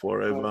Lord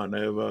forever and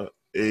ever.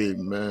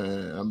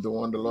 Amen. I'm the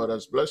one the Lord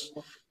has blessed.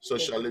 So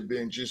shall it be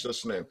in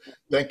Jesus' name.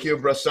 Thank you,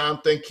 Brother Sam.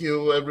 Thank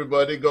you,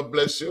 everybody. God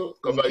bless you.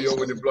 Cover you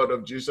with the blood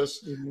of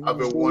Jesus.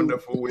 Have a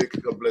wonderful week.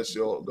 God bless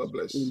you all. God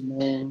bless.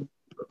 Amen.